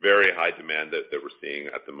very high demand that we're seeing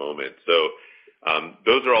at the moment. So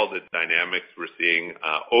those are all the dynamics we're seeing.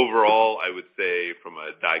 Overall, I would say from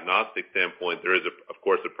a diagnostic standpoint, there is, of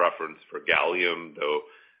course, a preference for gallium, though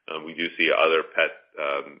we do see other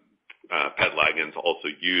PET ligands also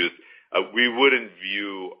used. We wouldn't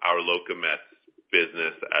view our Locomets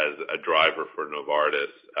business as a driver for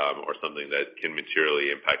Novartis or something that can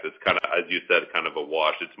materially impact. It's kind of, as you said, kind of a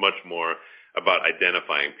wash. It's much more about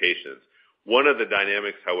identifying patients. One of the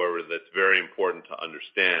dynamics, however, that's very important to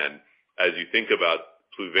understand as you think about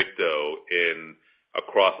Pluvicto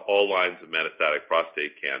across all lines of metastatic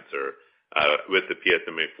prostate cancer with the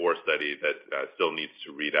PSMA4 study that still needs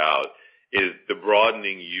to read out, is the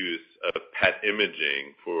broadening use of PET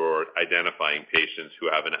imaging for identifying patients who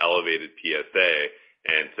have an elevated PSA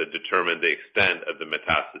and to determine the extent of the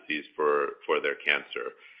metastases for their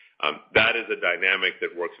cancer. That is a dynamic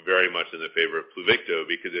that works very much in the favor of Pluvicto,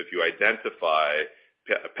 because if you identify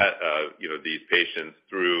these patients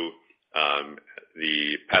through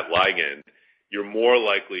the PET ligand, you're more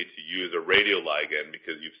likely to use a radioligand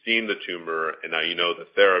because you've seen the tumor and now you know the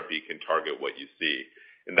therapy can target what you see.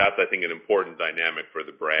 And that's, I think, an important dynamic for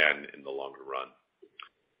the brand in the longer run.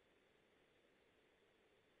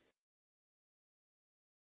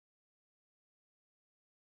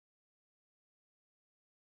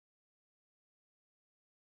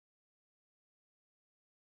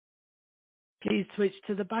 Please switch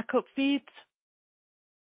to the backup feed.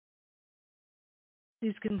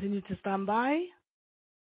 Please continue to stand by.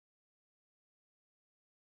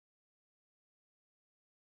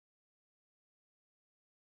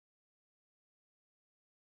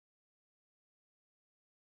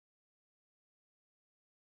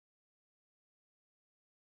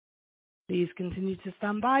 Please continue to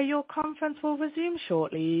stand by. Your conference will resume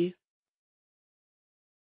shortly.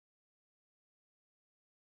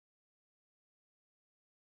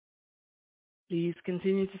 Please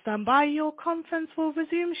continue to stand by. Your conference will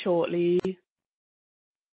resume shortly.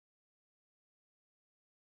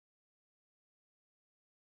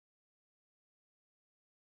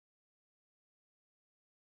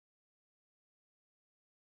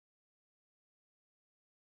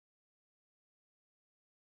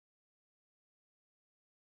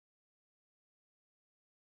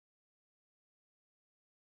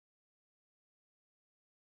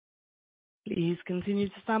 Please continue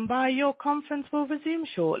to stand by. Your conference will resume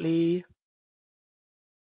shortly.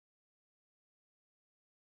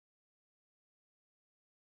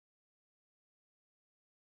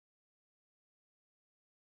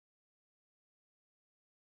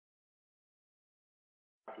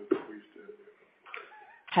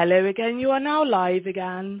 Hello again. You are now live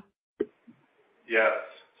again. Yes.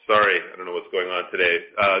 Sorry. I don't know what's going on today.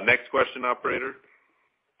 Next question, operator.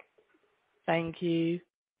 Thank you.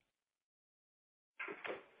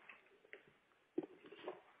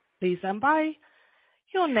 Please stand by.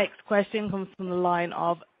 Your next question comes from the line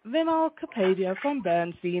of Vimal Kapadia from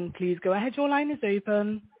Bernstein. Please go ahead. Your line is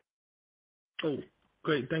open. Oh,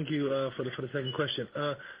 great. Thank you for the second question.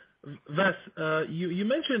 Vas, you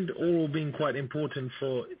mentioned oral being quite important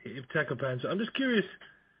for iptacopan. So I'm just curious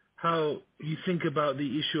how you think about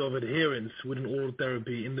the issue of adherence with an oral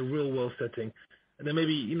therapy in the real-world setting. And then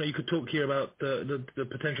maybe, you could talk here about the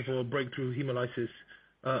potential for a breakthrough hemolysis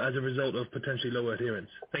as a result of potentially lower adherence.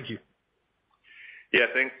 Thank you. Yeah,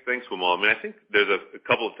 thanks, Vimal. I mean, I think there's a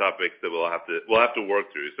couple of topics that we'll have to work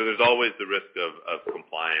through. So there's always the risk of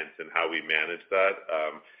compliance and how we manage that.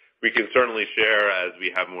 We can certainly share, as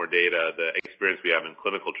we have more data, the experience we have in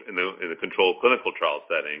the controlled clinical trial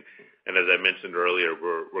setting. And as I mentioned earlier,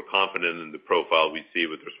 we're confident in the profile we see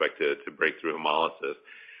with respect to breakthrough hemolysis.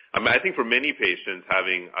 I think for many patients,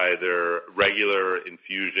 having either regular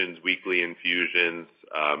infusions, weekly infusions,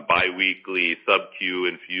 biweekly sub-Q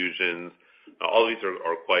infusions, all these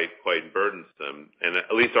are quite burdensome. And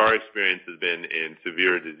at least our experience has been in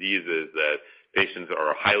severe diseases that patients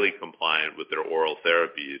are highly compliant with their oral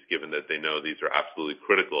therapies, given that they know these are absolutely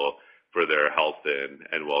critical for their health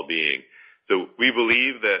and well-being. So we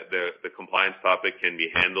believe that the compliance topic can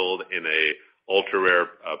be handled in a ultra-rare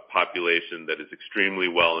population that is extremely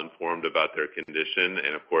well informed about their condition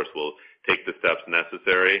and, of course, will take the steps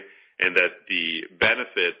necessary, and that the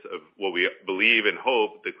benefits of what we believe and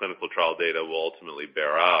hope the clinical trial data will ultimately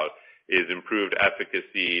bear out is improved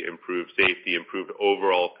efficacy, improved safety, improved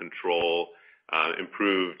overall control,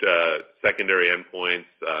 improved secondary endpoints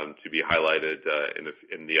to be highlighted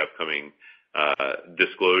in the upcoming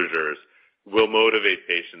disclosures, will motivate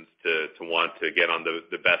patients to want to get on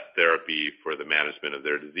the best therapy for the management of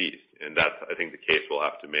their disease. And that's, I think, the case we'll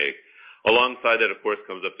have to make. Alongside that, of course,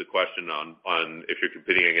 comes up the question on if you're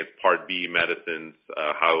competing against Part B medicines,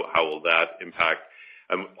 how will that impact?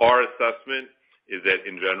 Our assessment is that,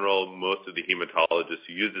 in general, most of the hematologists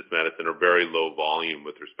who use this medicine are very low volume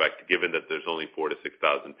with respect to, given that there's only 4,000 to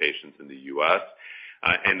 6,000 patients in the U.S.,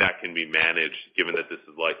 and that can be managed given that this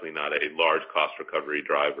is likely not a large cost recovery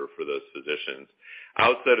driver for those physicians.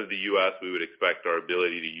 Outside of the U.S., we would expect our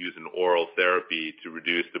ability to use an oral therapy to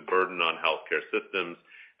reduce the burden on healthcare systems,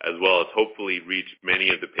 as well as hopefully reach many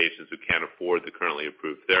of the patients who can't afford the currently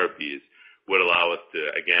approved therapies, would allow us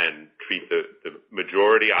to, again, treat the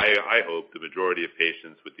majority, I hope, the majority of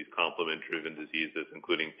patients with these complement-driven diseases,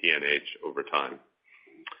 including PNH, over time.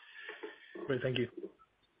 Great, thank you.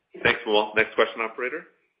 Thanks, Vimal. Next question, operator.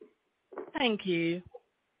 Thank you.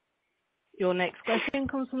 Your next question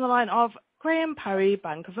comes from the line of Graham Parry,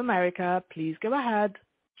 Bank of America. Please go ahead.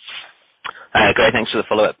 Great, thanks for the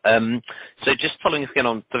follow-up. So just following up again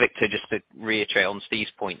on Pluvicto, just to reiterate on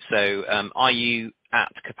Steve's point. So are you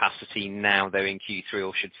at capacity now, though, in Q3,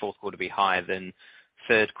 or should fourth quarter be higher than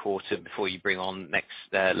third quarter before you bring on next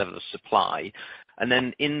level of supply? And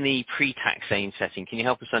then in the pre-taxane setting, can you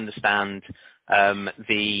help us understand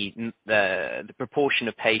the proportion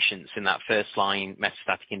of patients in that first-line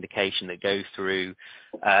metastatic indication that go through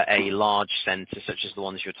a large center, such as the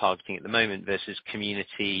ones you're targeting at the moment, versus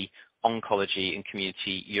community oncology and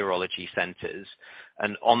community urology centers?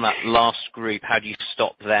 And on that last group, how do you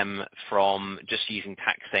stop them from just using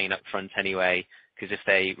taxane up front anyway? Because if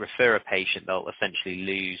they refer a patient, they'll essentially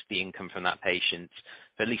lose the income from that patient,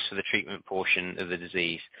 at least for the treatment portion of the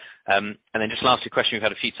disease. And then just lastly, a question we've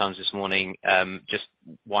had a few times this morning, just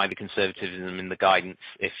why the conservatism in the guidance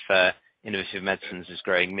if innovative medicines is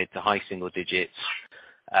growing mid to high single digits,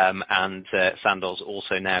 and Sandoz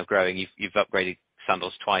also now growing. You've upgraded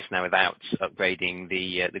Sandoz twice now without upgrading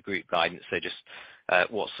the group guidance. So just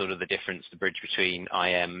what's sort of the difference, the bridge between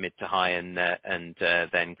IM mid to high and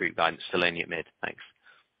then group guidance still only at mid? Thanks.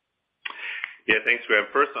 Yeah, thanks, Graham.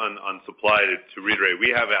 First on supply, to reiterate,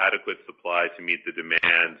 we have adequate supply to meet the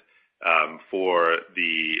demand for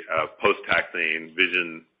the post-taxane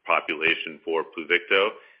vision population for Pluvicto.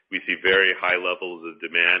 We see very high levels of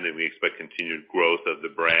demand, and we expect continued growth of the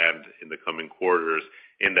brand in the coming quarters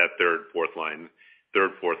in that third, fourth line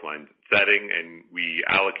setting, and we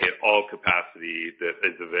allocate all capacity that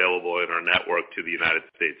is available in our network to the United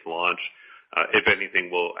States launch. If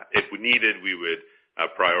anything, if we needed, we would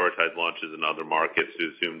prioritize launches in other markets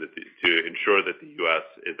to ensure that the U.S.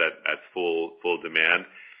 is at full demand.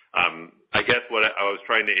 I guess what I was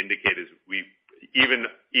trying to indicate is we even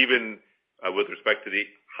with respect to the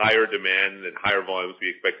higher demand and higher volumes we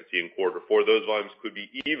expect to see in quarter four, those volumes could be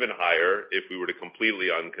even higher if we were to completely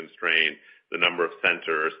unconstrain the number of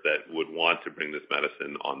centers that would want to bring this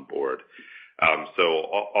medicine on board. So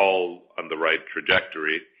all on the right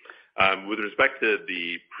trajectory. With respect to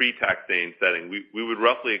the pre-taxane setting, we would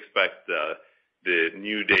roughly expect the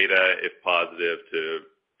new data, if positive, to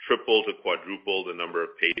triple to quadruple the number of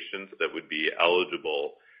patients that would be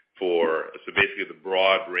eligible for, so basically the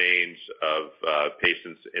broad range of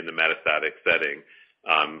patients in the metastatic setting,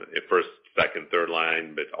 first, second, third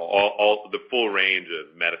line, but all the full range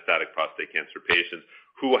of metastatic prostate cancer patients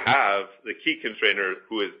who have the key constrainer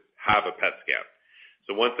have a PET scan.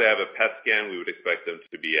 So once they have a PET scan, we would expect them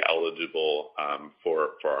to be eligible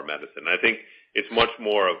for our medicine. I think it's much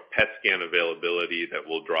more of PET scan availability that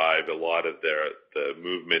will drive a lot of the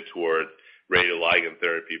movement towards radioligand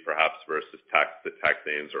therapy, perhaps versus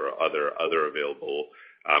taxanes or other available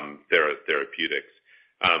therapeutics.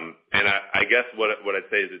 And I guess what I'd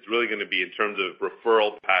say is it's really going to be in terms of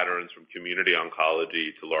referral patterns from community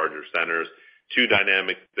oncology to larger centers. Two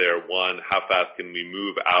dynamics there. One, how fast can we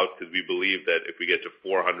move out? Because we believe that if we get to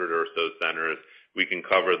 400 or so centers, we can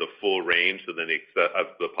cover the full range of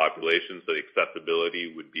the population, so the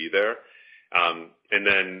accessibility would be there. And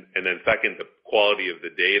then second, the quality of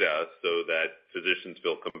the data so that physicians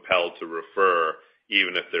feel compelled to refer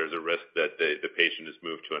even if there's a risk that the patient is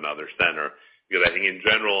moved to another center. Because I think in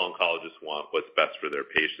general, oncologists want what's best for their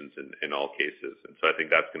patients in all cases. And so I think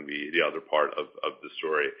that's going to be the other part of the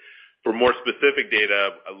story. For more specific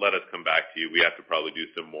data, let us come back to you. We have to probably do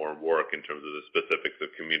some more work in terms of the specifics of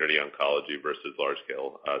community oncology versus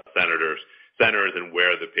large-scale centers and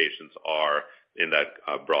where the patients are in that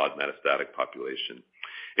broad metastatic population.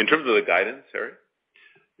 In terms of the guidance, Harry?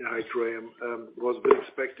 Yeah, hi, Graham. Was a bit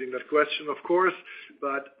expecting that question, of course,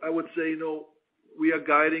 but I would say, we are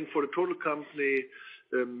guiding for the total company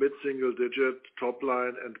mid-single digit top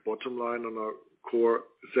line and bottom line on our core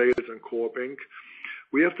sales and core Inc.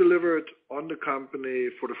 We have delivered on the company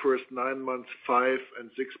for the first 9 months 5%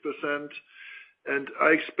 and 6%, and I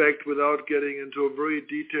expect, without getting into a very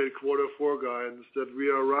detailed quarter four guidance, that we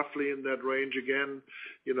are roughly in that range again,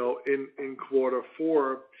 in quarter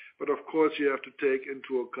four. But of course, you have to take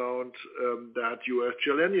into account that US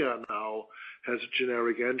Gilenya now has a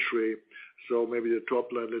generic entry, so maybe the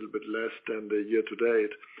top line a little bit less than the year to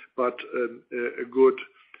date, but a good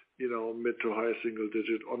mid to high single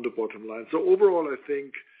digit on the bottom line. So overall, I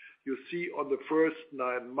think you see on the first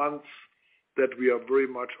 9 months that we are very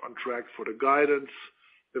much on track for the guidance.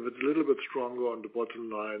 If it's a little bit stronger on the bottom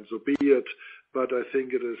line, so be it, but I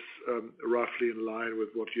think it is roughly in line with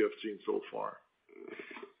what you have seen so far.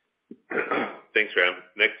 Thanks, Graham.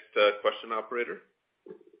 Next question, operator.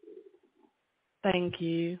 Thank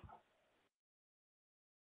you.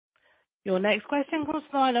 Your next question comes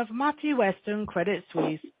from the line of Matthew Weston, Credit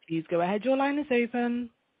Suisse. Please go ahead. Your line is open.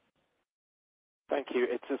 Thank you.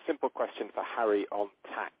 It's a simple question for Harry on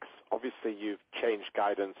tax. Obviously, you've changed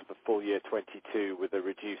guidance for full year 22 with a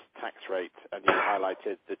reduced tax rate, and you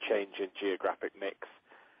highlighted the change in geographic mix.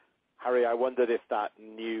 Harry, I wondered if that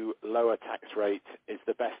new lower tax rate is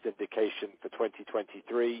the best indication for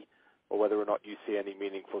 2023, or whether or not you see any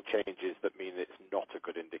meaningful changes that mean it's not a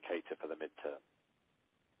good indicator for the midterm.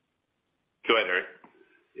 Go ahead, Harry.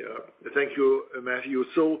 Yeah. Thank you, Matthew.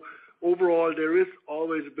 So overall, there is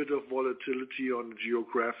always a bit of volatility on the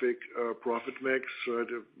geographic profit mix, right?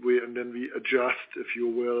 And then we adjust, if you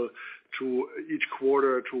will, to each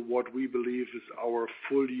quarter to what we believe is our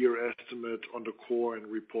full year estimate on the core and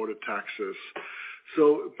reported taxes.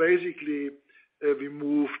 So basically, we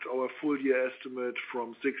moved our full year estimate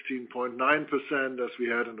from 16.9% as we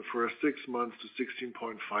had in the first 6 months to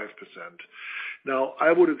 16.5%. Now,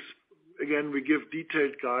 I would again, we give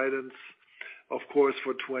detailed guidance, of course,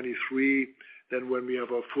 for 23, then when we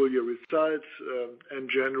have our full year results in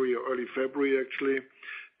January or early February, actually.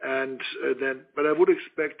 And but I would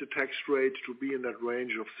expect the tax rate to be in that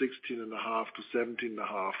range of 16.5 to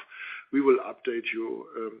 17.5. We will update you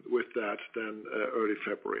with that then early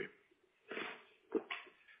February.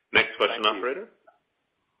 Next question, operator.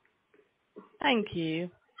 Thank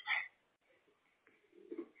you.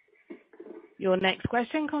 Your next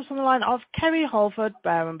question comes from the line of Kerry Holford,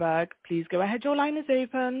 Berenberg. Please go ahead. Your line is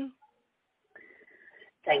open.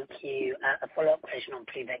 Thank you. A follow-up question on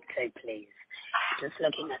Pluvicto, please. Just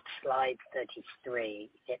looking at slide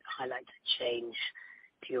 33, it highlights a change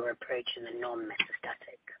to your approach in the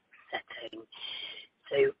non-metastatic setting.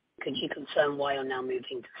 So could you confirm why you're now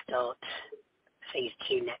moving to start phase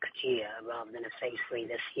 2 next year rather than a phase 3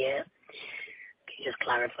 this year? Can you just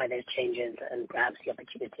clarify those changes and perhaps the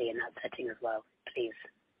opportunity in that setting as well, please?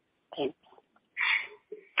 Thanks.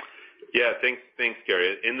 Yeah, thanks,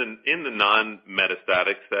 Gary. In the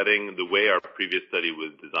non-metastatic setting, the way our previous study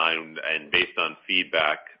was designed and based on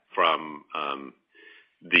feedback from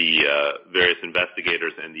the various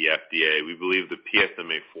investigators and the FDA, we believe the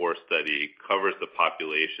PSMA-4 study covers the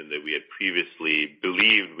population that we had previously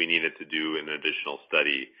believed we needed to do an additional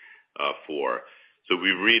study for. So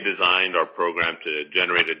we redesigned our program to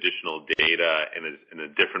generate additional data in a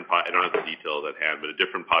different, I don't have the details at hand, but a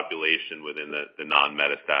different population within the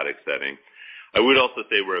non-metastatic setting. I would also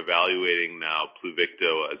say we're evaluating now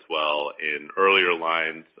Pluvicto as well in earlier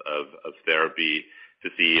lines of therapy to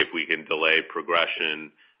see if we can delay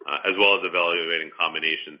progression, as well as evaluating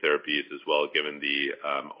combination therapies as well, given the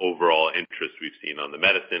overall interest we've seen on the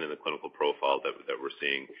medicine and the clinical profile that we're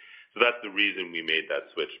seeing. So that's the reason we made that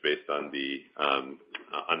switch based on the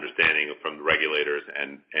understanding from the regulators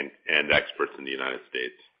and experts in the United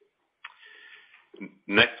States.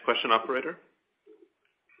 Next question, operator.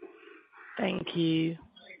 Thank you.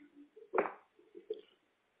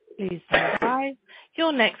 Please stand by.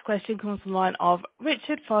 Your next question comes from the line of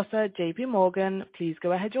Richard Vosser, JP Morgan. Please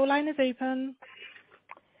go ahead. Your line is open.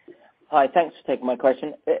 Hi, thanks for taking my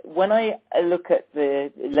question. When I look at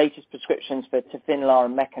the latest prescriptions for Tafinlar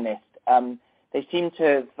and Mekinist, they seem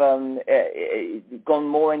to have gone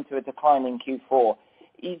more into a decline in Q4.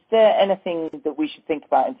 Is there anything that we should think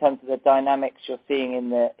about in terms of the dynamics you're seeing in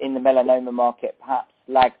the melanoma market, perhaps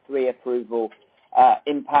LAG-3 approval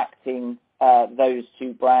impacting those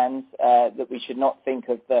two brands, that we should not think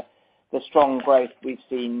of the strong growth we've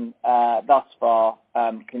seen thus far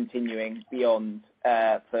continuing beyond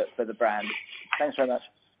for the brand? Thanks very much.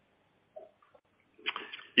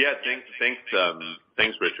 Yeah,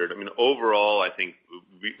 thanks, Richard. I mean, overall, I think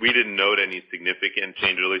we didn't note any significant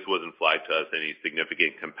change, or at least wasn't flagged to us any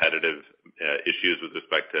significant competitive issues with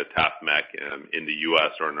respect to TAF-MEK in the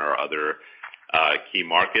U.S. or in our other key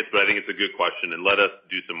markets. But I think it's a good question, and let us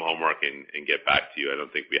do some homework and get back to you. I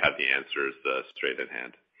don't think we have the answers straight at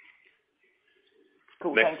hand.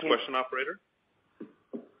 Cool, Next thank you. question, operator.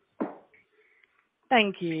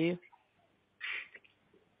 Thank you.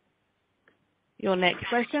 Your next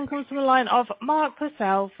question comes from the line of Mark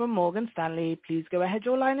Purcell from Morgan Stanley. Please go ahead.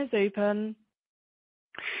 Your line is open.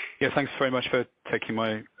 Yeah, thanks very much for taking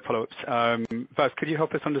my follow-ups. Vas, could you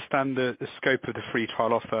help us understand the scope of the free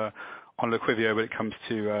trial offer Leqvio when it comes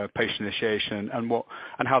to patient initiation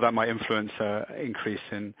and how that might influence increase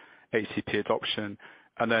in HCP adoption.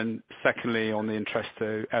 And then secondly, on the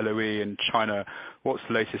Entresto LOE in China, what's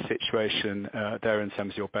the latest situation there in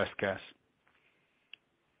terms of your best guess?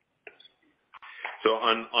 So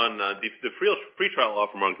on the free trial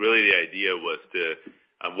offer, Mark, really the idea was to,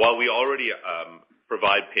 while we already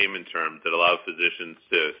provide payment terms that allow physicians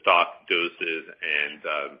to stock doses and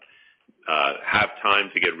have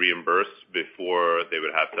time to get reimbursed before they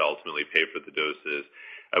would have to ultimately pay for the doses.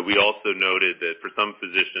 We also noted that for some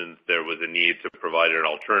physicians there was a need to provide an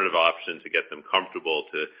alternative option to get them comfortable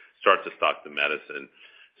to start to stock the medicine.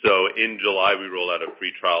 So in July we rolled out a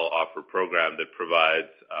free trial offer program that provides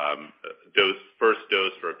first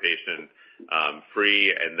dose for a patient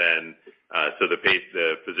free, and then so the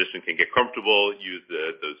physician can get comfortable, use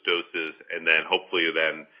those doses, and then hopefully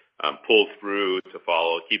pull through to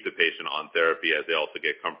keep the patient on therapy as they also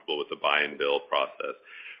get comfortable with the buy and bill process.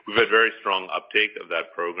 We've had very strong uptake of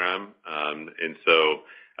that program, and so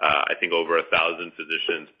I think over 1,000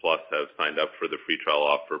 physicians plus have signed up for the free trial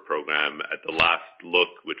offer program at the last look,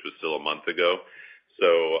 which was still a month ago.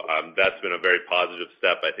 So that's been a very positive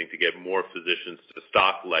step, I think, to get more physicians to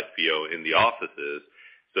stock Leqvio in the offices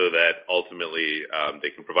so that ultimately they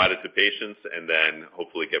can provide it to patients and then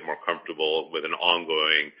hopefully get more comfortable with an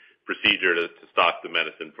ongoing procedure to stock the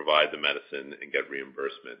medicine, provide the medicine, and get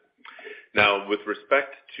reimbursement. Now, with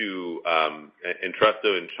respect to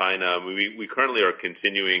Entresto in China, we currently are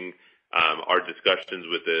continuing our discussions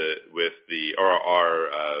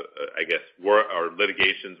our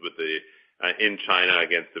litigations with in China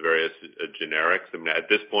against the various generics. I mean, at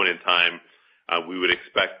this point in time, we would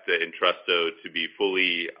expect the Entresto to be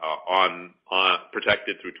fully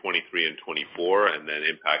protected through 23 and 24, and then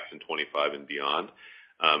impacts in 25 and beyond.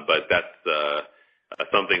 But that's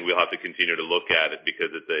something we'll have to continue to look at it because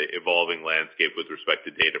it's an evolving landscape with respect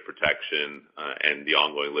to data protection and the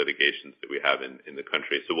ongoing litigations that we have in the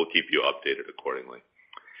country. So we'll keep you updated accordingly.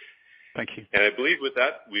 Thank you. And I believe with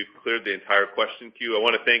that, we've cleared the entire question queue. I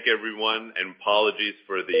want to thank everyone and apologies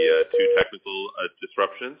for the two technical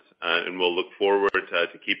disruptions. And we'll look forward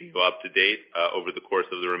to keeping you up to date over the course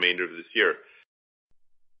of the remainder of this year.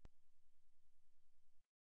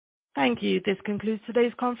 Thank you. This concludes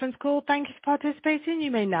today's conference call. Thank you for participating.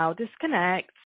 You may now disconnect.